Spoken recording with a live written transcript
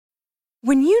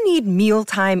When you need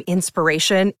mealtime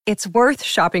inspiration, it's worth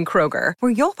shopping Kroger,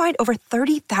 where you'll find over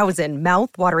 30,000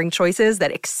 mouth-watering choices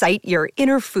that excite your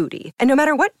inner foodie. And no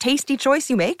matter what tasty choice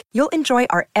you make, you'll enjoy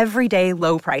our everyday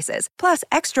low prices, plus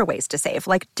extra ways to save,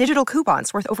 like digital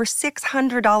coupons worth over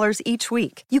 $600 each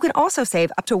week. You can also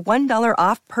save up to $1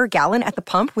 off per gallon at the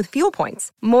pump with fuel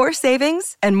points. More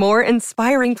savings and more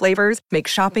inspiring flavors make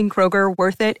shopping Kroger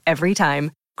worth it every time.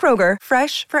 Kroger,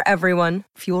 fresh for everyone.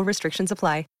 Fuel restrictions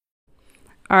apply.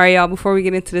 All right, y'all, before we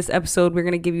get into this episode, we're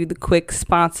going to give you the quick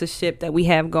sponsorship that we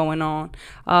have going on.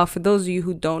 For those of you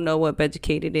who don't know what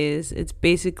Beducated is, it's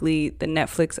basically the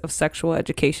Netflix of sexual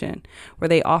education, where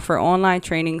they offer online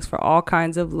trainings for all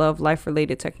kinds of love,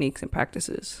 life-related techniques and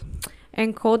practices.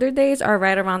 And colder days are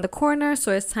right around the corner,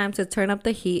 so it's time to turn up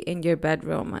the heat in your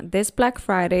bedroom. This Black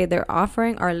Friday, they're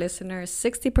offering our listeners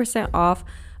 60% off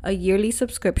a yearly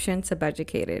subscription to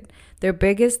Beducated, their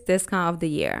biggest discount of the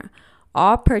year.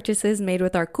 All purchases made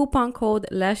with our coupon code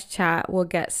LESCHAT will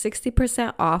get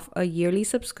 60% off a yearly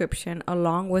subscription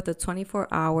along with a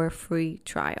 24-hour free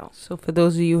trial. So for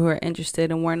those of you who are interested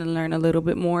and want to learn a little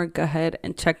bit more, go ahead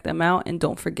and check them out. And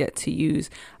don't forget to use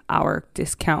our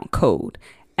discount code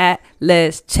at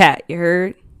LESCHAT. You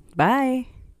heard? Bye.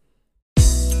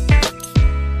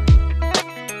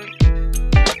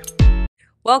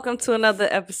 Welcome to another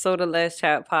episode of Let's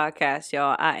Chat Podcast,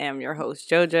 y'all. I am your host,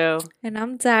 JoJo. And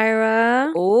I'm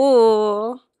Zyra. Ooh.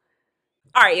 All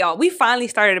right, y'all. We finally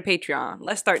started a Patreon.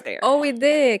 Let's start there. Oh, we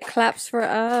did. Claps for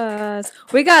us.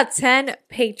 We got 10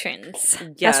 patrons.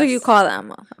 Yes. That's what you call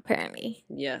them, apparently.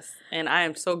 Yes. And I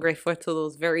am so grateful to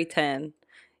those very 10.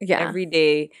 Yeah. Every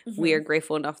day, we are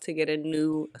grateful enough to get a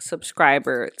new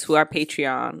subscriber to our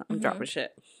Patreon. I'm dropping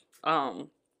shit.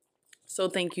 So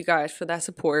thank you guys for that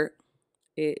support.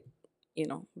 It,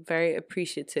 very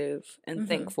appreciative and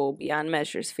thankful beyond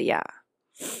measures for y'all.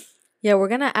 Yeah, we're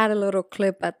gonna add a little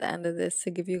clip at the end of this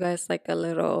to give you guys like a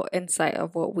little insight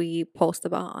of what we post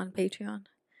about on Patreon.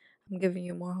 I'm giving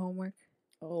you more homework.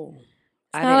 Oh,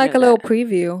 it's kind of like a little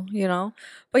preview,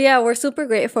 But yeah, we're super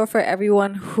grateful for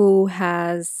everyone who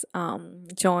has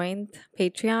joined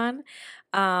Patreon.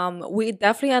 We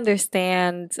definitely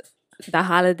understand the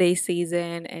holiday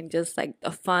season and just like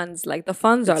the funds are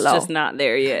low. It's just not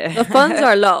there yet. The funds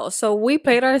are low. So we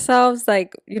played ourselves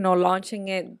launching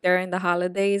it during the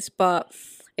holidays. But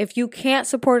if you can't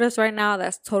support us right now,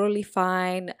 that's totally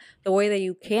fine. The way that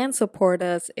you can support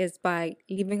us is by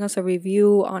leaving us a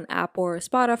review on Apple or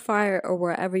Spotify or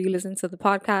wherever you listen to the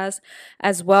podcast,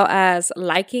 as well as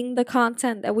liking the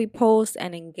content that we post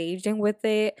and engaging with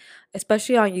it,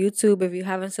 especially on YouTube. If you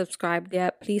haven't subscribed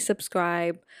yet, please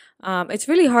subscribe. It's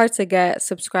really hard to get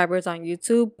subscribers on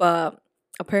YouTube, but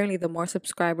apparently the more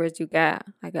subscribers you get,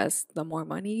 I guess the more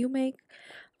money you make.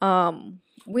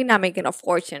 We're not making a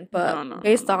fortune, but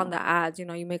based on the ads, you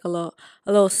make a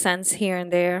little sense here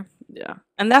and there. Yeah.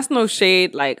 And that's no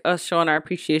shade, like us showing our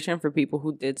appreciation for people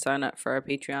who did sign up for our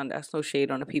Patreon. That's no shade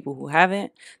on the people who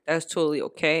haven't. That's totally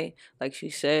okay. Like she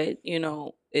said,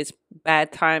 it's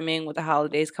bad timing with the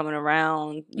holidays coming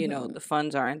around. The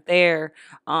funds aren't there.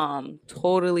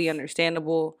 Totally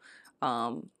understandable.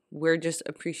 We're just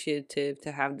appreciative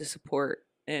to have the support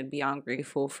and beyond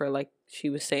grateful for, like she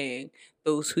was saying,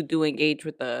 those who do engage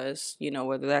with us,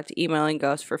 whether that's emailing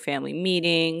us for family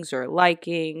meetings or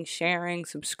liking, sharing,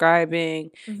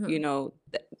 subscribing,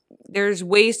 there's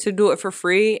ways to do it for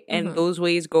free, and those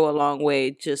ways go a long way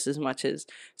just as much as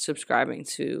subscribing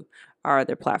to our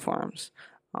other platforms.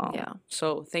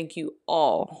 So thank you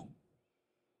all.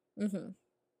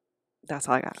 That's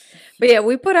all I got. But yeah,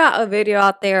 we put out a video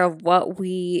out there of what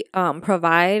we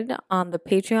provide on the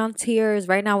Patreon tiers.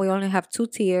 Right now, we only have 2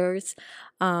 tiers.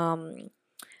 And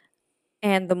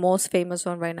the most famous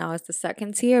one right now is the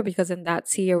second tier, because in that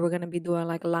tier, we're going to be doing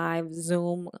like live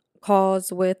Zoom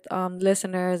calls with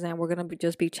listeners, and we're going to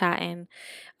just be chatting,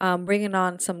 bringing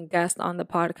on some guests on the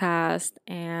podcast.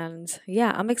 And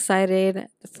yeah, I'm excited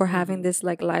for having this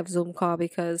like live Zoom call,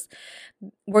 because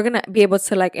we're going to be able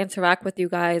to like interact with you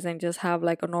guys and just have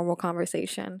like a normal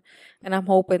conversation. And I'm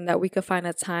hoping that we could find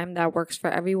a time that works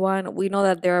for everyone. We know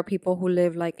that there are people who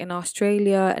live like in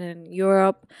Australia and in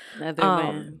Europe.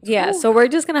 Yeah, so we're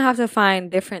just going to have to find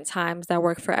different times that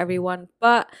work for everyone,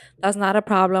 but that's not a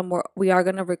problem. We are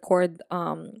going to record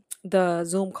the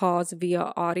Zoom calls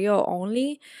via audio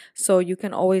only, so you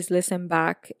can always listen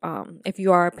back if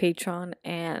you are a patron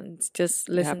and just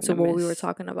listen to what we were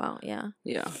talking about. Yeah.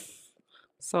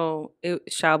 So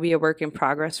it shall be a work in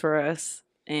progress for us,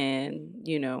 and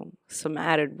some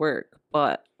added work,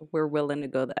 but we're willing to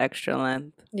go the extra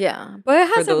length. Yeah, but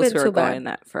it hasn't been too bad. Going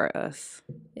that for us.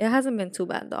 It hasn't been too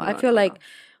bad though. I feel like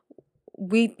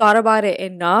we thought about it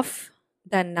enough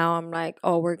then now I'm like,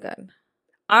 oh, we're good.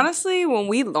 Honestly, when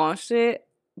we launched it,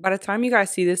 by the time you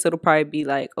guys see this, it'll probably be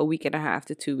like a week and a half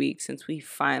to 2 weeks since we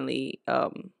finally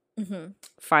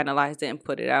finalized it and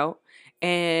put it out.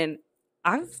 And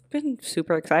I've been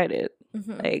super excited.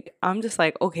 Like, I'm just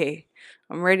like, okay,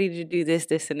 I'm ready to do this,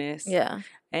 and this. Yeah.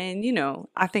 And,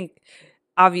 I think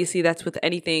obviously that's with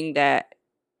anything that,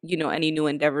 any new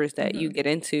endeavors that you get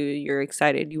into, you're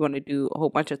excited. You want to do a whole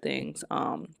bunch of things.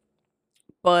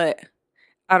 But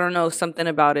I don't know, something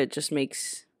about it just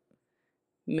makes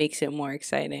it more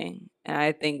exciting. And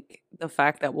I think the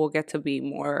fact that we'll get to be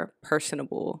more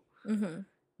personable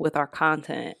with our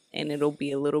content, and it'll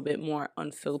be a little bit more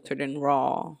unfiltered and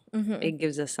raw, it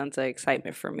gives a sense of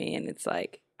excitement for me. And it's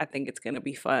like, I think it's going to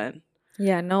be fun.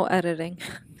 Yeah, no editing.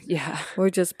 Yeah. We're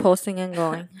just posting and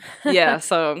going. Yeah,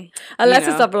 so. Unless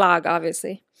it's a vlog,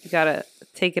 obviously. You got to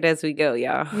take it as we go,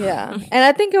 y'all. Yeah. And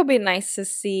I think it'll be nice to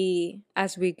see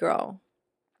as we grow.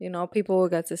 People will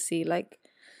get to see, like,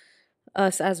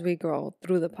 us as we grow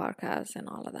through the podcast and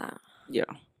all of that. Yeah.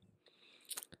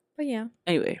 But yeah.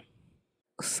 Anyway,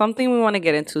 something we want to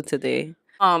get into today.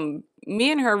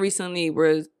 Me and her recently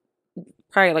were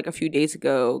probably like a few days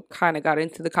ago kind of got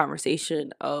into the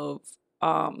conversation of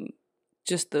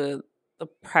just the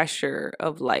pressure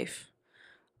of life.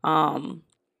 Other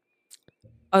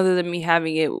than me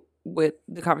having it with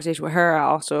the conversation with her, I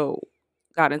also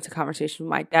got into conversation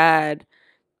with my dad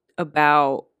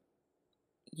about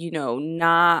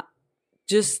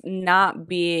not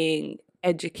being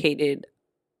educated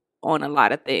on a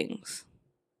lot of things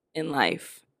in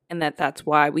life, and that's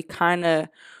why we're kind of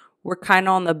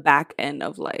on the back end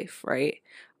of life, right?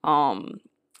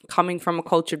 Coming from a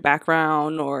cultured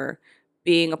background or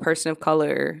being a person of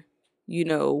color,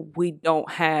 we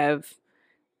don't have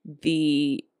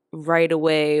the right of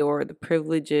way or the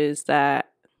privileges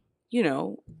that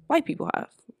white people have.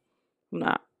 I'm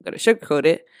not gonna sugarcoat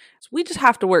it. We just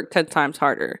have to work 10 times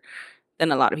harder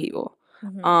than a lot of people.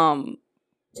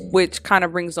 Which kind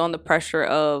of brings on the pressure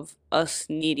of us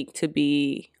needing to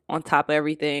be on top of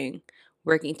everything,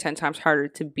 working 10 times harder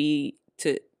to be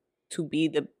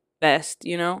the best,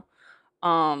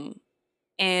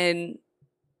 and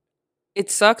it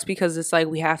sucks because it's like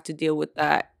we have to deal with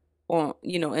that on,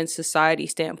 in society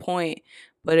standpoint,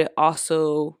 but it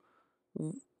also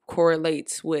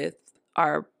correlates with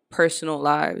our personal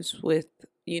lives with,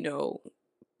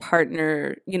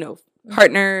 partners,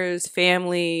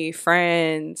 family,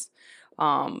 friends.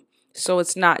 So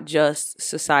it's not just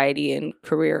society and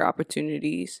career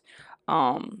opportunities.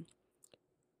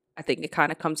 I think it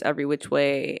kind of comes every which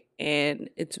way, and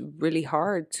it's really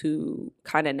hard to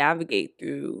kind of navigate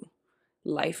through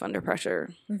life under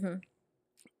pressure.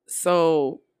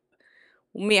 So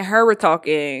when me and her were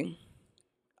talking,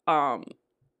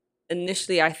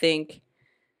 initially I think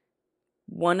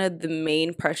one of the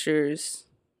main pressures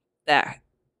that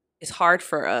is hard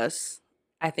for us,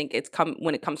 I think it's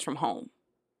when it comes from home.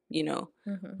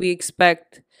 We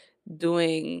expect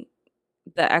doing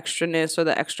the extraness or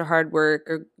the extra hard work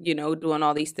or, doing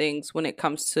all these things when it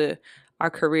comes to our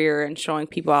career and showing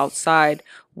people outside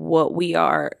what we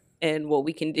are and what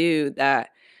we can do, that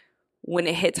when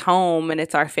it hits home and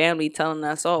it's our family telling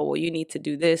us, oh, well, you need to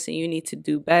do this and you need to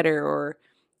do better, or,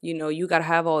 you got to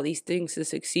have all these things to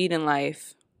succeed in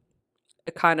life,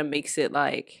 it kind of makes it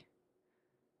like,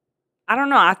 I don't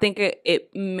know, I think it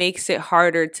makes it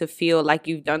harder to feel like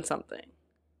you've done something.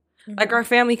 Like our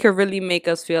family could really make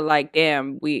us feel like,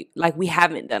 damn, we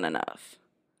haven't done enough.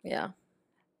 Yeah.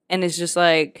 And it's just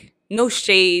like, no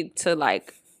shade to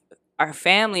like our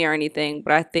family or anything,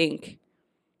 but I think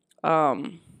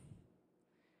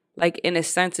like in a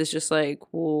sense it's just like,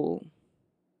 well,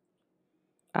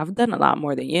 I've done a lot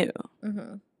more than you.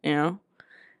 And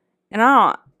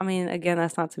I mean, again,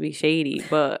 that's not to be shady,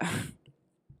 but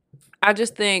I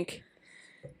just think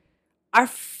our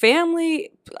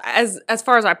family, as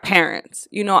far as our parents,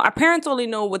 our parents only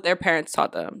know what their parents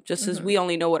taught them, just as we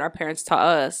only know what our parents taught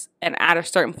us. And at a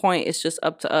certain point, it's just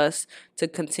up to us to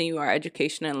continue our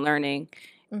education and learning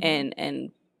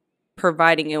and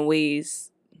providing in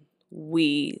ways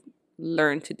we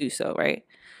learn to do so, right?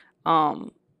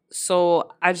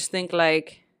 So I just think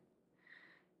like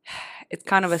it's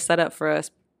kind of a setup for us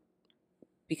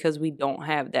because we don't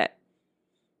have that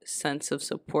sense of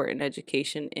support and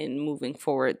education in moving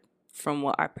forward from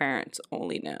what our parents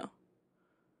only know.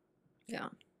 Yeah.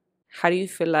 How do you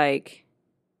feel like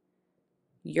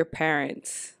your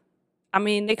parents, I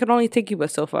mean, they could only take you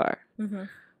but so far.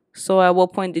 So at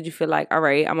what point did you feel like, all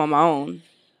right, I'm on my own?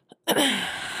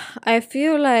 I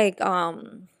feel like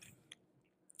I've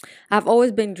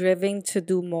always been driven to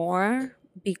do more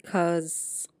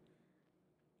because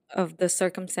of the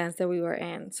circumstance that we were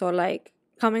in. So like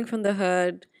coming from the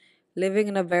hood, living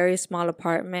in a very small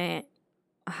apartment.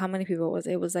 How many people was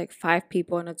it? It was like 5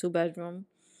 people in a 2-bedroom.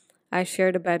 I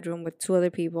shared a bedroom with 2 other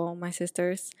people, my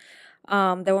sisters.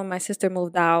 Then when my sister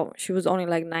moved out, she was only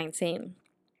like 19.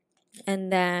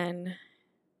 And then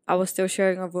I was still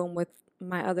sharing a room with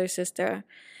my other sister.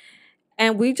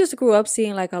 And we just grew up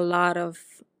seeing like a lot of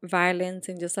violence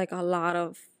and just like a lot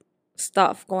of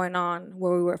stuff going on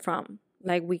where we were from.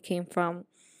 Like we came from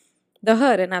the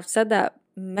hood. And I've said that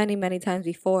many, many times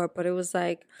before, but it was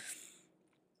like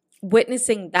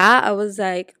witnessing that, I was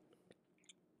like,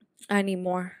 I need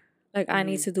more. Like, I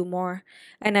need to do more.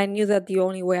 And I knew that the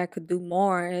only way I could do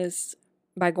more is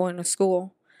by going to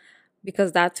school,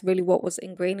 because that's really what was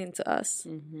ingrained into us.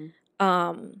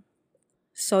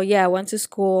 So, yeah, I went to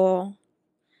school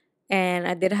and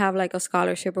I did have like a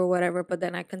scholarship or whatever, but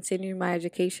then I continued my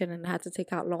education and I had to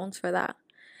take out loans for that.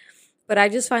 But I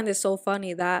just find it so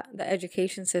funny that the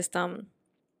education system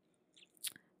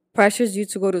pressures you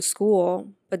to go to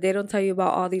school, but they don't tell you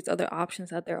about all these other options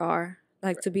that there are,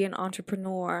 like to be an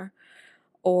entrepreneur,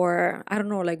 or I don't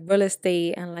know, like real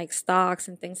estate and like stocks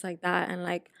and things like that. And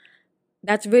like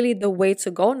that's really the way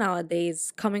to go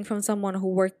nowadays. Coming from someone who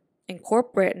worked in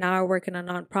corporate, now I work in a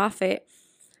nonprofit.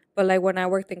 But like when I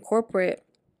worked in corporate,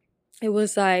 it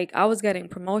was like I was getting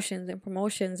promotions and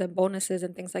bonuses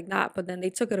and things like that. But then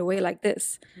they took it away like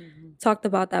this. Talked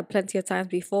about that plenty of times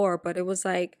before, but it was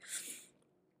like,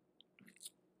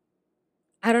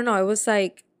 I don't know, it was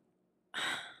like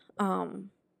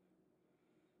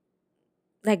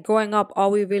growing up,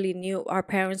 all we really knew, our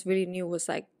parents really knew, was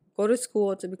like go to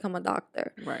school to become a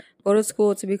doctor, Right. Go to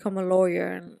school to become a lawyer.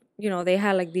 And they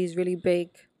had like these really big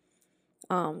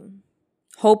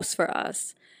hopes for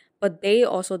us, but they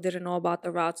also didn't know about the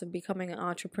routes of becoming an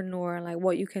entrepreneur and like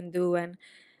what you can do. And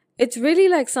it's really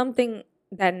like something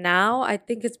that now I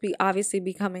think it's obviously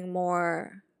becoming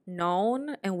more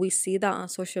known, and we see that on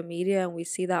social media and we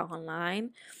see that online.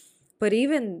 But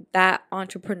even that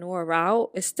entrepreneur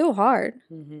route is still hard.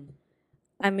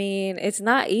 I mean, it's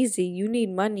not easy. You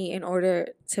need money in order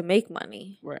to make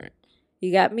money. Right.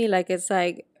 You got me? Like, it's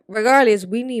like, regardless,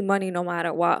 we need money no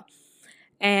matter what.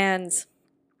 And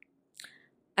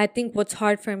I think what's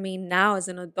hard for me now as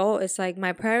an adult is like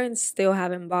my parents still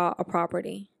haven't bought a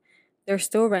property. They're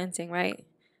still renting, right?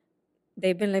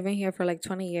 They've been living here for like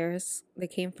 20 years. They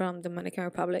came from Dominican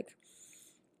Republic.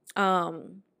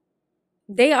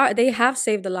 They have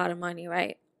saved a lot of money,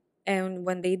 right? And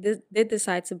when they did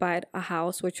decide to buy a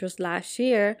house, which was last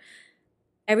year,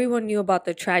 everyone knew about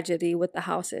the tragedy with the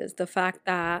houses. The fact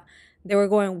that they were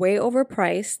going way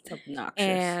overpriced. Obnoxious.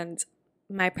 And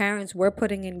my parents were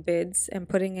putting in bids and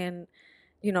putting in,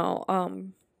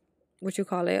 what you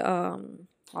call it?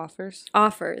 Offers.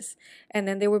 And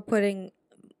then they were putting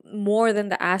more than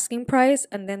the asking price.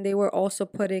 And then they were also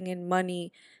putting in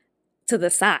money to the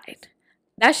side.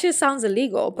 That shit sounds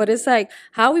illegal, but it's like,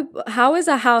 how is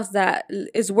a house that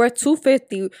is worth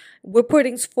 $250, we're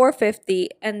putting $450,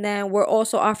 and then we're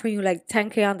also offering you like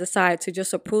 $10K on the side to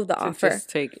just approve the offer?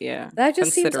 That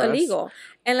just seems illegal.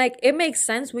 And like, it makes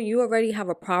sense when you already have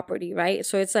a property, right?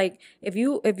 So it's like, if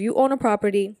you own a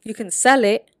property, you can sell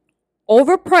it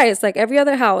overpriced like every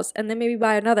other house, and then maybe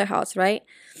buy another house, right?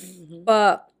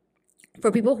 But for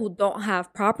people who don't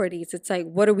have properties, it's like,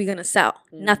 what are we going to sell?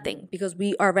 Nothing, because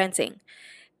we are renting.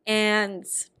 And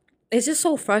it's just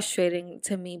so frustrating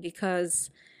to me, because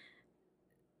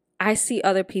I see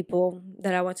other people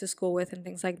that I went to school with and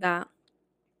things like that.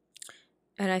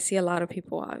 And I see a lot of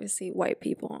people, obviously, white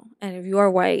people. And if you are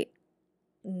white,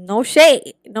 no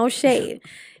shade.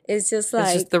 It's just like,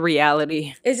 it's just the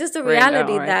reality. It's just the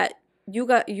reality that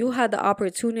you had the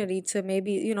opportunity to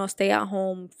maybe, stay at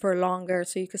home for longer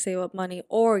so you could save up money,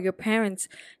 or your parents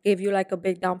gave you like a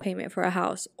big down payment for a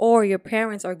house, or your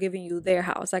parents are giving you their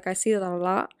house. Like, I see that a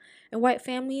lot in white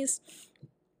families.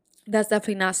 That's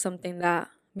definitely not something that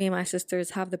me and my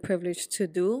sisters have the privilege to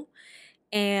do.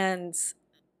 And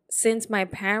since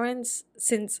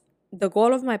the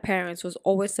goal of my parents was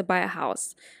always to buy a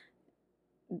house,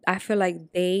 I feel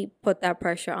like they put that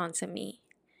pressure onto me.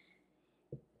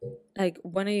 Like,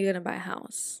 when are you going to buy a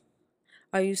house?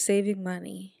 Are you saving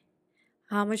money?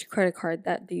 How much credit card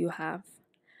debt do you have?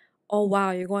 Oh,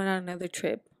 wow, you're going on another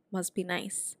trip. Must be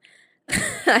nice.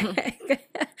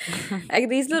 Like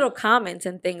these little comments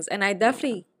and things. And I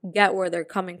definitely get where they're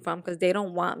coming from, because they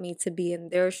don't want me to be in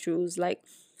their shoes, like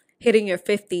hitting your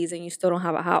 50s and you still don't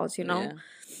have a house, Yeah.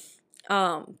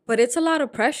 But it's a lot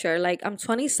of pressure. Like, I'm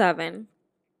 27.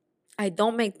 I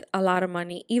don't make a lot of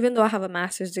money, even though I have a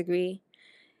master's degree.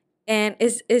 And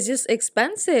it's just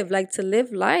expensive, like, to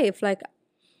live life. Like,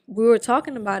 we were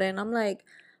talking about it, and I'm like,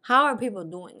 how are people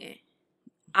doing it?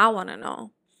 I want to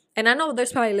know. And I know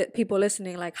there's probably people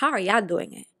listening like, how are y'all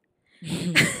doing it?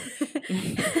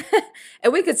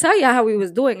 And we could tell you how we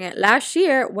was doing it. Last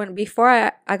year,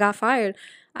 before I got fired,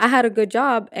 I had a good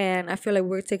job, and I feel like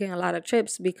we're taking a lot of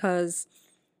trips because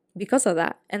of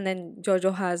that. And then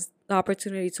Jojo has the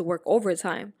opportunity to work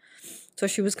overtime. So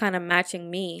she was kind of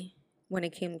matching me when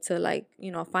it came to like,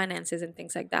 finances and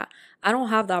things like that. I don't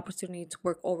have the opportunity to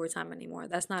work overtime anymore.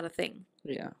 That's not a thing.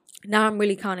 Yeah. Now I'm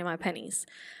really counting my pennies.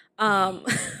 But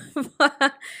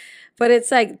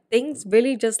it's like things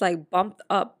really just like bumped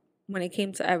up when it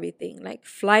came to everything, like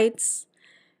flights,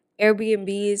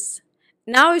 Airbnbs.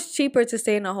 Now it's cheaper to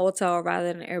stay in a hotel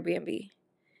rather than an Airbnb.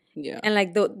 Yeah. And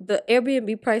like the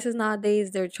Airbnb prices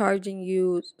nowadays, they're charging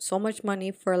you so much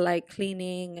money for like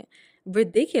cleaning,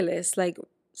 ridiculous, like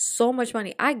so much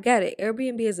money. I get it.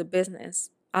 Airbnb is a business.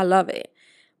 I love it.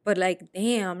 But like,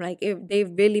 damn, like if they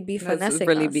really be finessing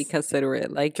really us. Be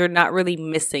considerate. Like you're not really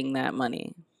missing that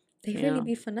money. They really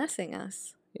be finessing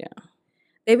us. Yeah.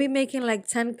 They be making like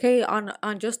 10K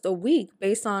on just a week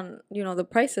based on, the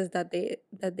prices that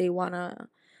they wanna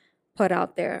put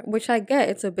out there, which I get.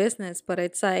 It's a business, but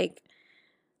it's like,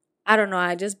 I don't know.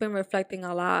 I just been reflecting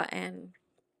a lot, and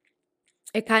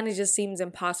it kind of just seems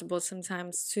impossible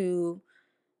sometimes to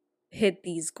hit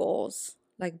these goals,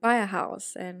 like buy a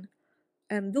house and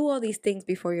do all these things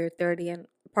before you're 30. And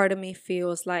part of me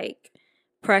feels like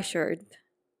pressured.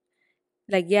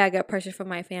 Like, yeah, I get pressured from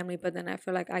my family, but then I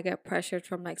feel like I get pressured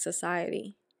from like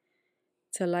society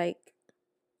to like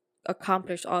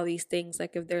accomplish all these things.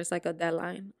 Like if there's like a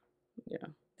deadline,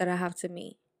 that I have to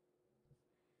meet.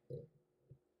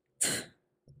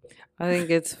 I think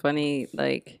it's funny,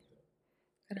 like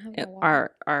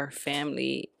our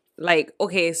family, like,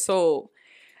 okay, so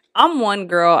I'm one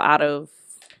girl out of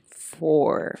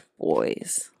 4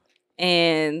 boys,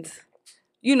 and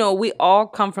we all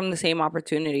come from the same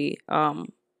opportunity.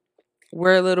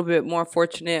 We're a little bit more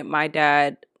fortunate. My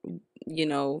dad,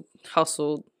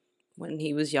 hustled when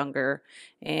he was younger,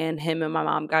 and him and my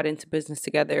mom got into business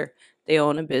together. They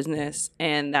own a business,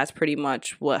 and that's pretty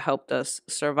much what helped us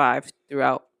survive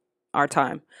throughout our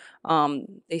time.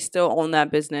 They still own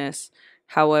that business.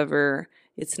 However,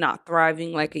 it's not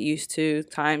thriving like it used to.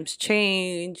 Times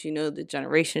change, the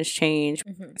generations change.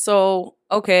 Mm-hmm. So,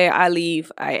 okay, I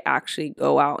leave. I actually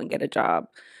go out and get a job.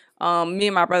 Me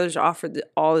and my brothers are offered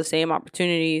all the same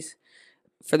opportunities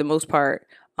for the most part.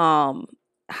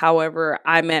 However,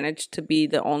 I managed to be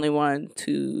the only one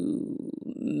to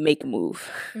make a move.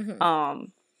 Mm-hmm.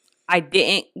 I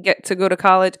didn't get to go to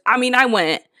college. I mean, I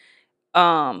went,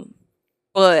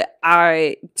 but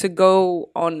to go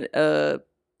on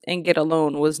and get a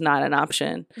loan was not an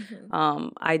option. Mm-hmm.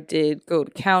 I did go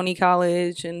to county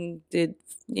college and did,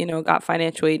 got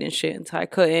financial aid and shit until I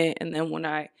couldn't. And then when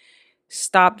I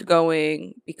stopped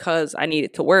going because I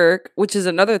needed to work, which is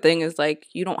another thing, is like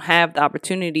you don't have the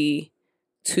opportunity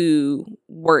to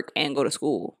work and go to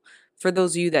school. For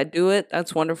those of you that do it,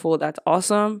 that's wonderful. That's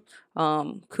awesome.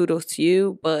 Kudos to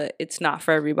you, but it's not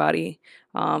for everybody.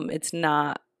 It's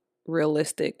not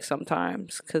realistic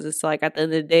sometimes, because it's like at the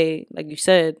end of the day, like you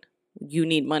said, you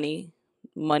need money.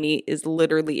 Money is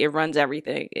literally, it runs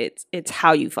everything. It's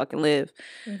how you fucking live.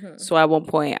 Mm-hmm. So at one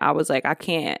point I was like, I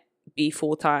can't be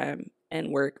full-time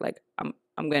and work. Like I'm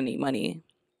gonna need money.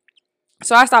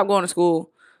 So I stopped going to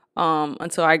school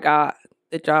until I got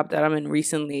the job that I'm in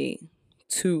recently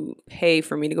to pay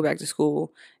for me to go back to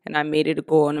school. And I made it a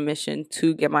goal and a mission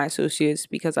to get my associates,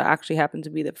 because I actually happened to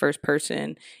be the first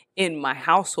person in my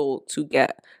household to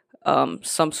get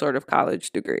some sort of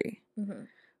college degree, mm-hmm.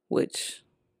 which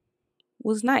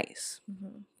was nice.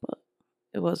 Mm-hmm. But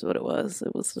it was what it was.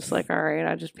 It was just like, all right,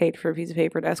 I just paid for a piece of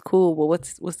paper. That's cool. But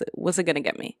what's it gonna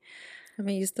get me? I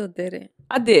mean, you still did it.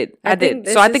 I did.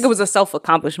 So I think it was a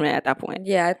self-accomplishment at that point.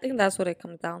 Yeah, I think that's what it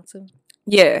comes down to.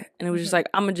 Yeah. And it was just like,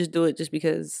 I'm going to just do it just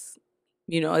because,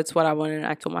 it's what I wanted. And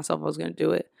I told myself I was going to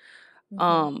do it.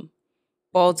 Mm-hmm.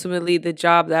 But ultimately, the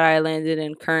job that I landed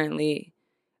in currently,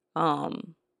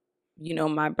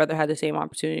 my brother had the same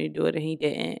opportunity to do it and he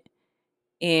didn't.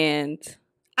 And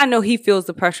I know he feels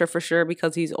the pressure for sure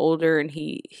because he's older and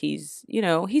he's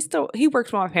he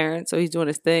works with my parents, so he's doing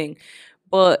his thing.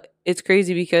 But it's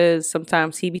crazy because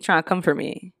sometimes he be trying to come for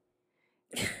me.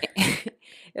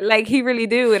 Like, he really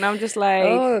do. And I'm just like,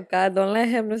 oh, God, don't let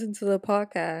him listen to the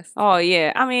podcast. Oh,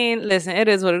 yeah. I mean, listen, it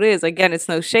is what it is. Again, it's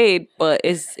no shade, but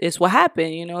it's what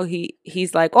happened.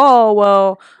 He's like, oh,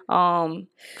 well,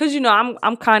 because,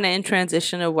 I'm kind of in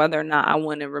transition of whether or not I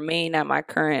want to remain at my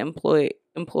current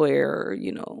employer or,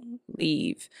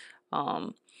 leave.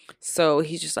 So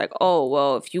he's just like, oh,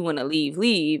 well, if you want to leave,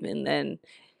 leave. And then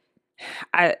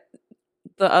the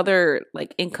other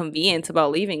like inconvenience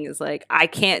about leaving is like, I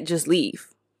can't just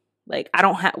leave. Like, I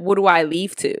don't have, what do I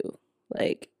leave to?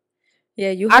 Like,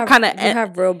 Yeah, you I kind of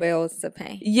have real bills to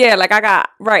pay. Yeah, like I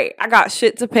got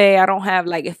shit to pay. I don't have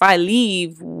like, if I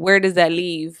leave, where does that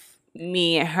leave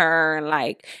me and her? And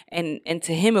like, and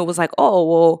to him it was like, oh,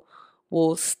 well,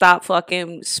 we'll stop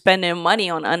fucking spending money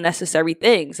on unnecessary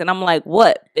things. And I'm like,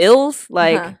 what, bills?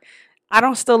 Like, I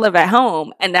don't still live at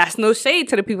home, and that's no shade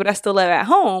to the people that still live at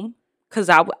home, because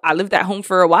I lived at home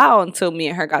for a while until me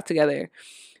and her got together.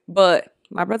 But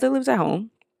my brother lives at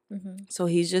home. So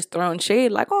he's just throwing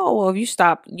shade like, oh, well, if you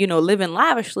stop, living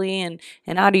lavishly and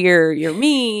out of your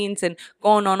means and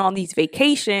going on all these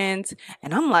vacations.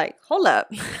 And I'm like, hold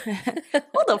up.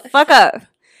 Hold the fuck up.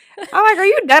 I'm like, are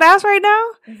you dead ass right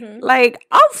now? Like,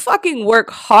 I'll fucking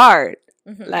work hard.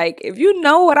 Like, if you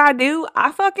know what I do,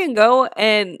 I fucking go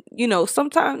and,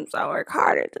 sometimes I work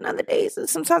harder than other days. And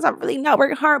sometimes I'm really not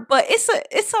working hard. But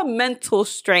it's a mental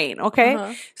strain,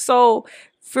 okay? So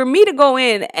for me to go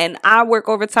in and I work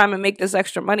overtime and make this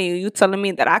extra money, you telling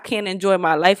me that I can't enjoy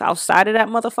my life outside of that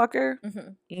motherfucker?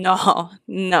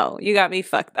 No, you got me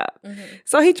fucked up.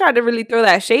 So he tried to really throw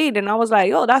that shade, and I was like,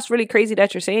 yo, that's really crazy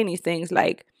that you're saying these things.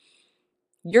 Like,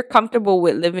 you're comfortable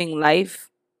with living life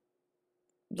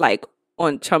like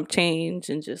on chump change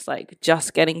and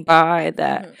just getting by,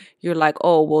 that you're like,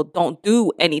 oh, well, don't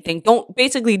do anything. Don't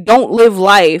live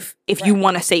life if you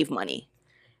want to save money.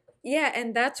 Yeah,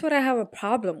 and that's what I have a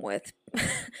problem with.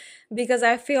 Because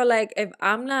I feel like if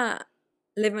I'm not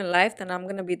living life, then I'm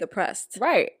going to be depressed.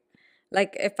 Right.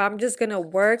 Like, if I'm just going to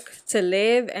work to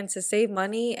live and to save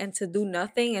money and to do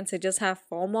nothing and to just have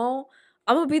FOMO,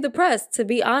 I'm going to be depressed, to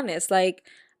be honest. Like,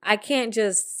 I can't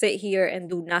just sit here and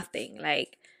do nothing.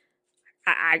 Like,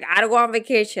 I got to go on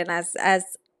vacation,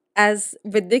 as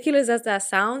ridiculous as that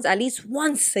sounds, at least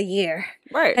once a year.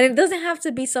 Right. And it doesn't have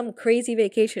to be some crazy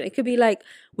vacation. It could be like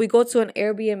we go to an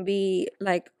Airbnb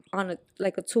like on a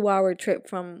 2-hour trip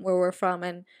from where we're from,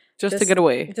 and just to get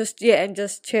away. And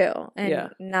just chill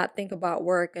and not think about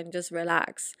work and just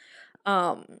relax.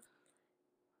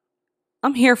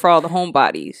 I'm here for all the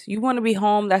homebodies. You want to be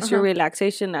home, that's your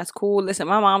relaxation, that's cool. Listen,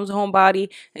 my mom's a homebody,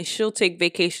 and she'll take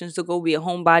vacations to go be a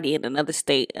homebody in another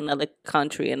state, another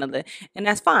country, and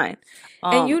that's fine.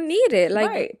 And you need it.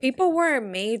 Like, people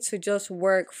weren't made to just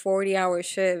work 40-hour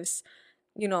shifts,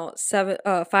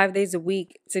 5 days a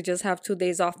week, to just have 2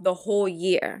 days off the whole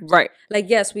year. Right.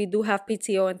 Like, yes, we do have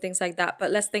PTO and things like that,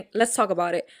 but let's talk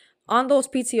about it. On those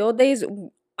PTO days,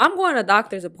 I'm going to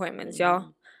doctor's appointments,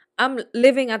 y'all. I'm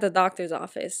living at the doctor's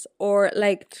office, or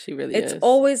like, she really it's is.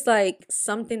 Always like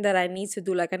something that I need to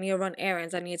do. Like, I need to run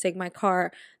errands. I need to take my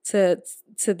car to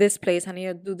this place. I need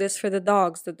to do this for the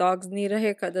dogs. The dogs need a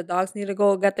haircut. The dogs need to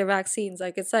go get their vaccines.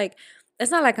 Like, it's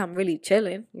not like I'm really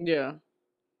chilling. Yeah.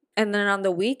 And then on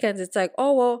the weekends, it's like,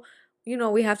 oh, well,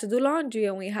 we have to do laundry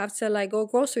and we have to like go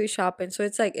grocery shopping. So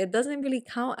it's like, it doesn't really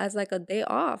count as like a day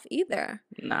off either.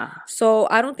 Nah. So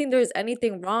I don't think there's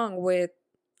anything wrong with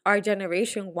our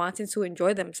generation wanting to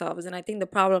enjoy themselves. And I think the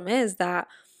problem is that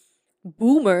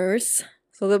boomers,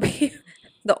 so the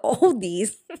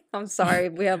oldies, I'm sorry,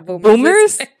 we have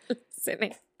boomers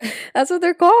listening. That's what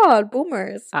they're called,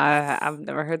 boomers. I've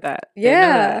never heard that.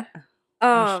 Yeah.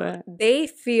 They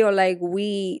feel like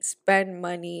we spend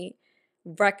money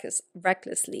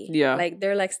recklessly. Yeah. Like,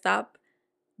 they're like, stop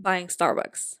buying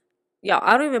Starbucks. Yo,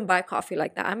 I don't even buy coffee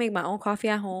like that. I make my own coffee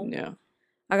at home. Yeah.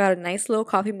 I got a nice little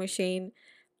coffee machine.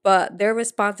 But their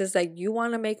response is like, you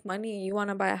want to make money and you want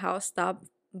to buy a house, stop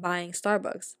buying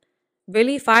Starbucks.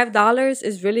 Really, $5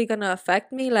 is really going to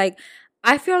affect me? Like,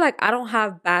 I feel like I don't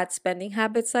have bad spending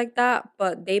habits like that,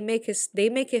 but they make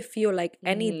it feel like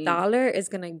any dollar is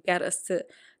going to get us to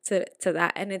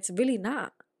that. And it's really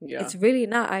not. Yeah. It's really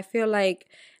not. I feel like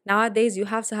nowadays you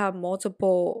have to have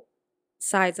multiple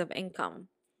sides of income.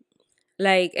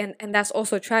 Like, and that's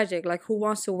also tragic. Like, who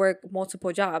wants to work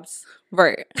multiple jobs?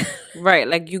 Right. Right.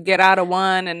 Like, you get out of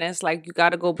one and it's like you got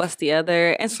to go bust the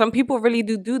other. And some people really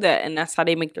do that, and that's how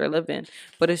they make their living.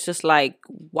 But it's just like,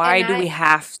 why do we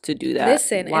have to do that?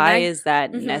 Listen. Why is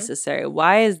that necessary?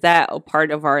 Why is that a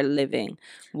part of our living?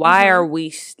 Why are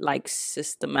we like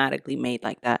systematically made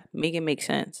like that? Make it make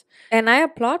sense. And I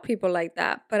applaud people like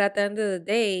that. But at the end of the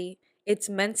day, it's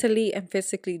mentally and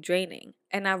physically draining.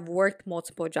 And I've worked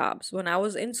multiple jobs. When I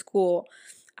was in school,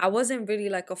 I wasn't really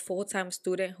like a full-time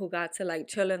student who got to like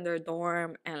chill in their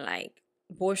dorm and like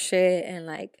bullshit. And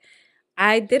like,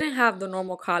 I didn't have the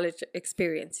normal college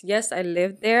experience. Yes, I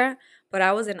lived there, but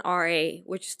I was an RA,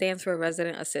 which stands for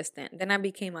resident assistant. Then I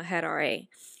became a head RA.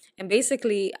 And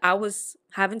basically, I was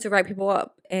having to write people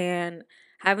up and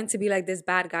having to be like this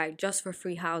bad guy just for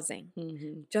free housing.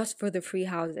 Just for the free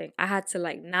housing. I had to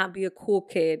like not be a cool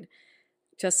kid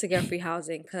just to get free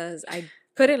housing because I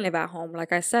couldn't live at home.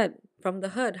 Like I said, from the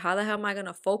hood, how the hell am I going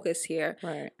to focus here?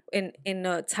 Right. In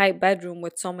a tight bedroom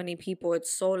with so many people?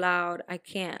 It's so loud. I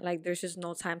can't. Like, there's just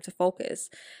no time to focus.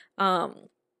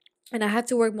 And I had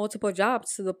to work multiple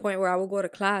jobs to the point where I would go to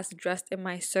class dressed in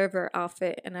my server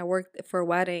outfit, and I worked for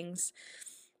weddings.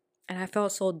 And I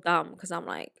felt so dumb because I'm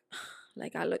like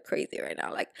I look crazy right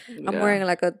now. Like, I'm wearing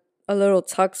like a little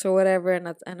tux or whatever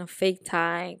and a fake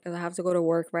tie because I have to go to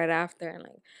work right after. And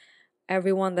like,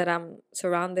 everyone that I'm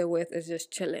surrounded with is just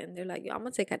chilling. They're like, yo, I'm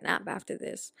gonna take a nap after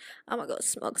this. I'm gonna go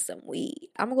smoke some weed.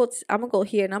 I'm gonna go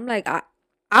here. And I'm like, I'm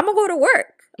gonna go to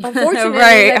work. Unfortunately,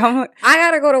 right. Like, I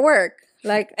gotta go to work.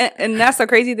 Like, and that's the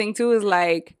crazy thing too, is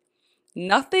like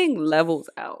nothing levels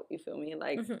out. You feel me?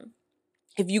 Like,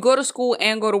 if you go to school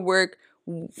and go to work,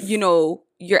 you know,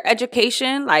 your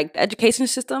education, like the education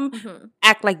system,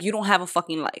 act like you don't have a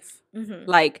fucking life.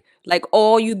 Like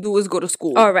all you do is go to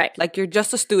school. Oh, right. Like, you're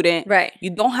just a student. Right. You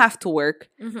don't have to work.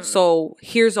 So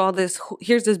here's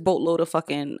this boatload of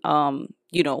fucking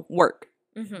you know, work.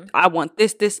 I want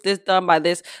this done by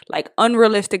this, like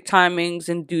unrealistic timings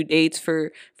and due dates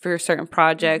for certain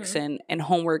projects and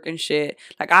homework and shit.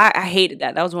 Like, I hated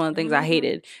that. That was one of the things I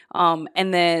hated.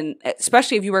 And then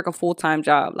especially if you work a full-time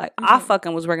job, like I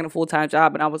fucking was working a full-time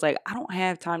job and I was like, I don't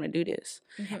have time to do this.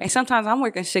 And sometimes I'm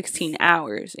working 16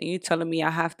 hours and you telling me I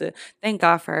have to, thank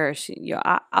God for her.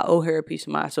 I owe her a piece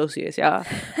of my associates, y'all.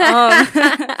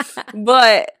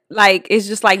 But like, it's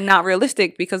just like not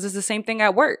realistic because it's the same thing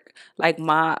at work. Like,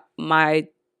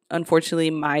 unfortunately,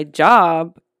 my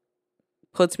job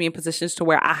puts me in positions to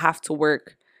where I have to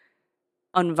work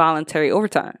involuntary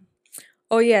overtime.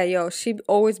 Oh yeah, yo, she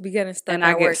always be getting stuck and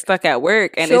at I work. get stuck at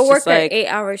work, and she'll it's work just like an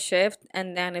 8-hour shift,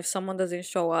 and then if someone doesn't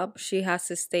show up, she has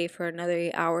to stay for another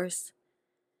 8 hours,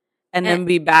 and then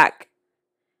be back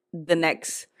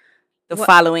the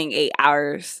following 8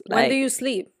 hours. When do you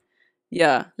sleep?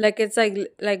 Yeah. Like, it's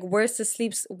like where's the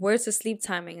sleep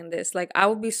timing in this? Like, I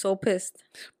would be so pissed.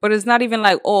 But it's not even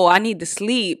like, oh, I need to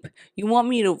sleep. You want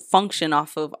me to function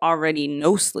off of already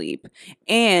no sleep.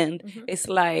 And it's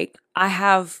like, I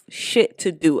have shit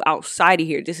to do outside of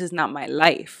here. This is not my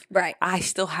life. Right. I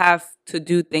still have to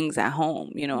do things at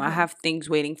home. You know, I have things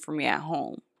waiting for me at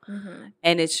home.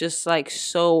 And it's just like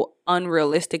so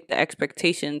unrealistic, the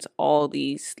expectations, all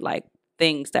these like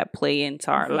things that play into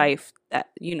our life that,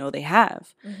 you know, they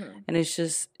have. And it's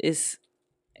just it's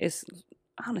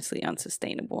honestly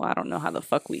unsustainable. I don't know how the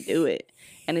fuck we do it.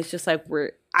 And it's just like,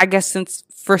 I guess since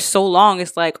for so long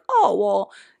it's like, oh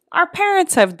well, our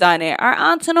parents have done it, our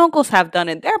aunts and uncles have done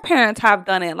it, their parents have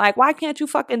done it, like, why can't you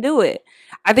fucking do it?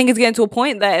 I think it's getting to a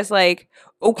point that it's like,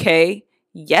 okay,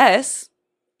 yes,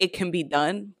 it can be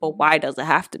done, but why does it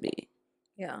have to be?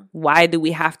 Yeah. Why do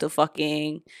we have to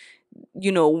fucking,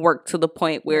 you know, work to the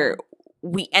point where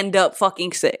we end up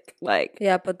fucking sick? Like,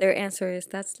 yeah, but their answer is,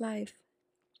 that's life.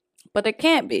 But it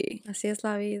can't be. Así es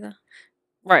la vida.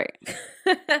 Right.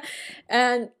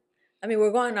 And I mean,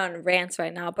 we're going on rants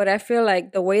right now, but I feel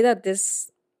like the way that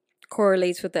this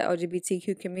correlates with the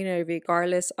LGBTQ community,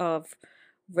 regardless of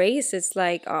race, it's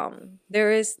like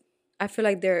I feel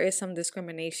like there is some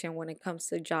discrimination when it comes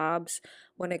to jobs,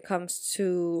 when it comes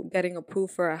to getting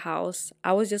approved for a house.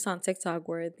 I was just on TikTok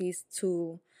where these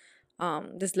two,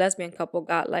 this lesbian couple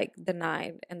got like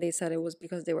denied, and they said it was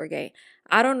because they were gay.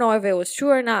 I don't know if it was true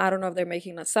or not. I don't know if they're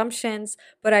making assumptions,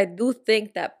 but I do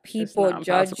think that people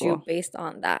judge you based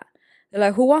on that. They're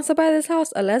like, who wants to buy this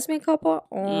house? A lesbian couple?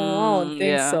 Oh, I don't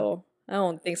think so. I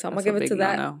don't think so. I'm going to give it to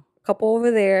that couple over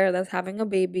there that's having a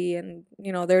baby, and,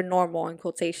 you know, they're normal in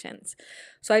quotations.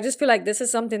 So I just feel like this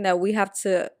is something that we have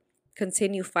to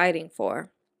continue fighting for.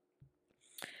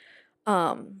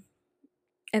 And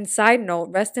side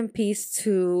note, rest in peace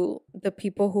to the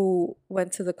people who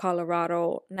went to the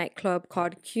Colorado nightclub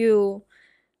called Q.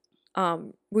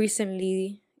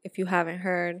 Recently, if you haven't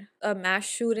heard, a mass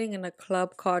shooting in a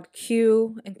club called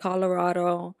Q in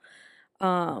Colorado,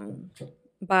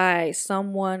 by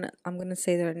someone, I'm going to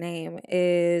say their name,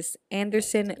 is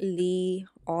Anderson Lee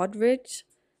Aldridge,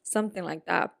 something like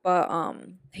that. But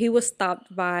he was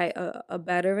stopped by a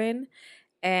veteran,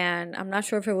 and I'm not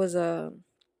sure if it was a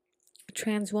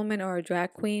trans woman or a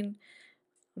drag queen.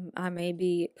 I may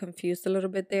be confused a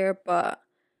little bit there, but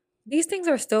these things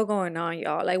are still going on,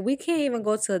 y'all. Like, we can't even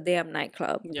go to a damn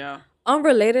nightclub. Yeah.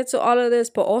 Unrelated to all of this,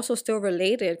 but also still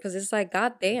related, because it's like,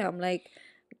 goddamn, like,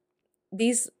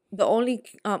 we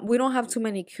don't have too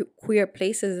many queer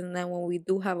places, and then when we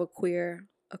do have a queer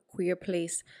a queer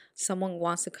place, someone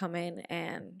wants to come in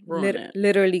and Ruin it.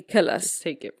 literally kill Just us.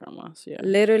 take it from us. Yeah.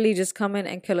 Literally just come in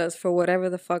and kill us for whatever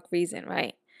the fuck reason,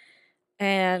 right?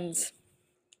 And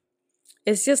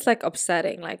it's just like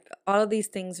upsetting. Like all of these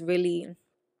things really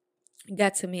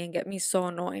get to me and get me so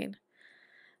annoyed.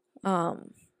 Because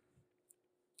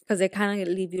they kind of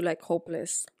leave you like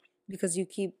hopeless, because we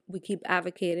keep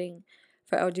advocating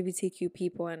for LGBTQ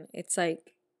people, and it's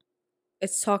like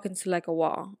it's talking to like a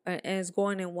wall, and it's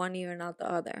going in one ear and out the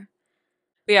other.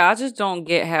 But yeah, I just don't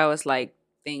get how it's like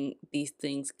these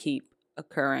things keep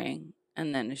occurring,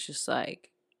 and then it's just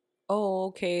like, oh,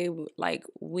 okay, like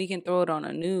we can throw it on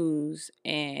the news,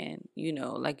 and you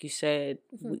know, like you said,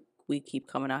 we keep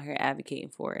coming out here advocating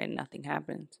for it, and nothing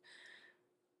happens.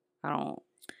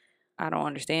 I don't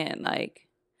understand, like,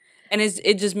 and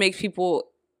it just makes people,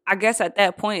 I guess at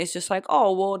that point it's just like,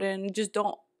 oh well, then just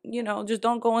don't, you know, just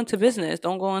don't go into business,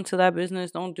 don't go into that business,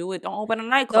 don't do it, don't open a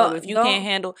nightclub if you can't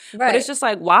handle. Right. But it's just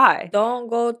like, why? Don't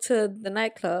go to the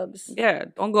nightclubs. Yeah,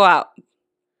 don't go out.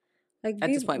 Like at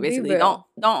this point, basically, don't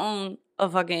own a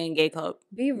fucking gay club.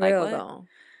 Be real though.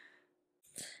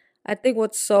 I think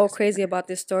what's so crazy about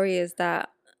this story is that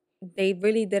they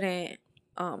really didn't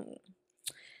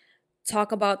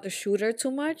talk about the shooter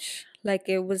too much. Like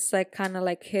it was like kind of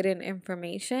like hidden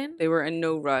information. They were in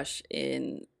no rush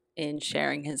in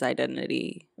sharing his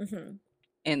identity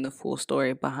and the full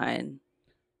story behind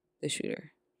the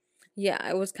shooter. Yeah,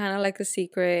 it was kind of like a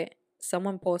secret.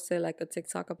 Someone posted like a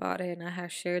TikTok about it, and I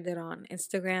have shared it on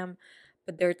Instagram,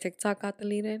 but their TikTok got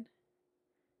deleted.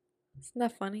 Isn't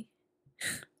that funny?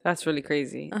 That's really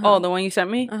crazy. Oh, the one you sent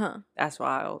me? That's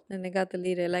wild. And they got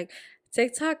deleted. Like,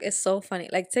 TikTok is so funny.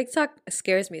 Like, TikTok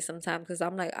scares me sometimes because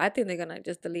I'm like, I think they're going to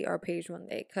just delete our page one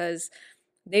day because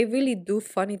they really do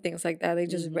funny things like that. They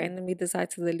just randomly decide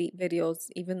to delete videos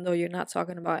even though you're not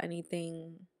talking about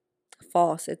anything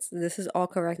false. This is all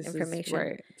correct information.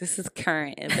 Right. This is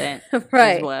current event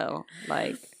right. as well.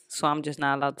 Like, so I'm just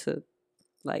not allowed to,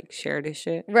 like, share this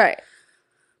shit. Right.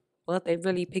 But they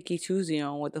really picky choosy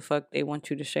on what the fuck they want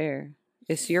you to share.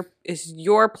 It's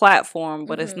your platform,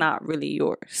 but it's not really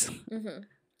yours.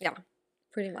 Yeah,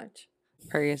 pretty much.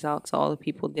 Prayers out to all the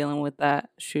people dealing with that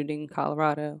shooting in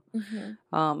Colorado.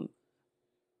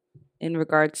 In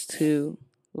regards to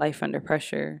life under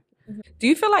pressure, do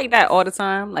you feel like that all the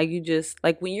time? Like you just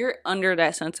like when you're under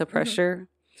that sense of pressure,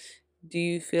 do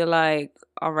you feel like,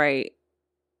 all right,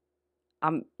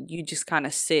 you just kind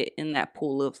of sit in that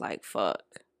pool of like, fuck,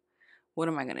 what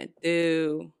am I gonna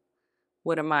do?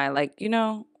 What am I like, you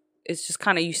know, it's just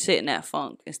kind of you sit in that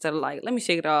funk instead of like, let me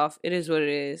shake it off. It is what it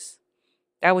is.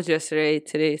 That was yesterday.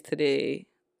 Today's today.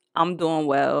 I'm doing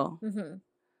well. I'm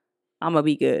going to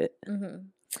be good.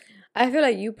 I feel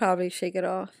like you probably shake it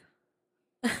off.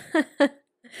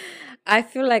 I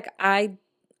feel like I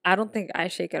don't think I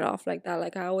shake it off like that.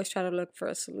 Like I always try to look for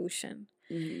a solution.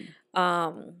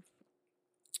 And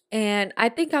I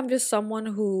think I'm just someone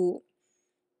who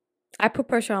I put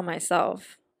pressure on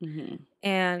myself.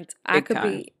 And I could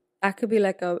be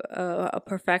like a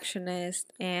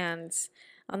perfectionist, and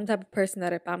I'm the type of person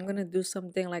that if I'm gonna do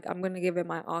something, like I'm gonna give it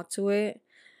my all to it.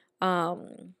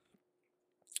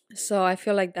 So I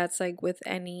feel like that's like with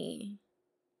any,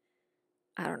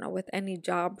 I don't know, with any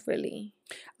job really.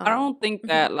 I don't think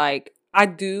that like I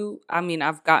do. I mean,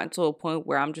 I've gotten to a point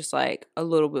where I'm just like a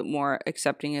little bit more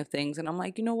accepting of things, and I'm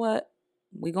like, you know what?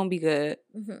 We're gonna be good.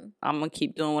 I'm gonna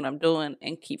keep doing what I'm doing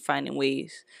and keep finding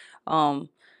ways.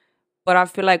 But I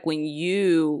feel like when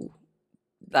you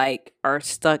like are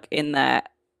stuck in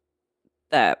that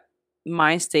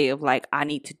mind state of like, I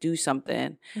need to do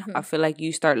something, I feel like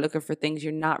you start looking for things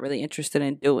you're not really interested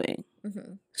in doing.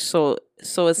 So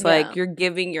it's like you're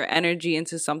giving your energy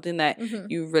into something that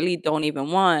you really don't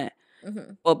even want.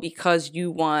 But because you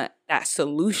want that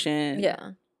solution,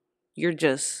 you're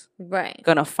just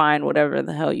gonna find whatever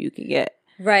the hell you can get.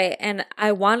 Right. And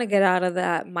I want to get out of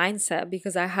that mindset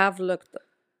because I have looked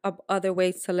up other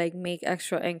ways to like make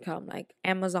extra income, like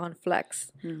Amazon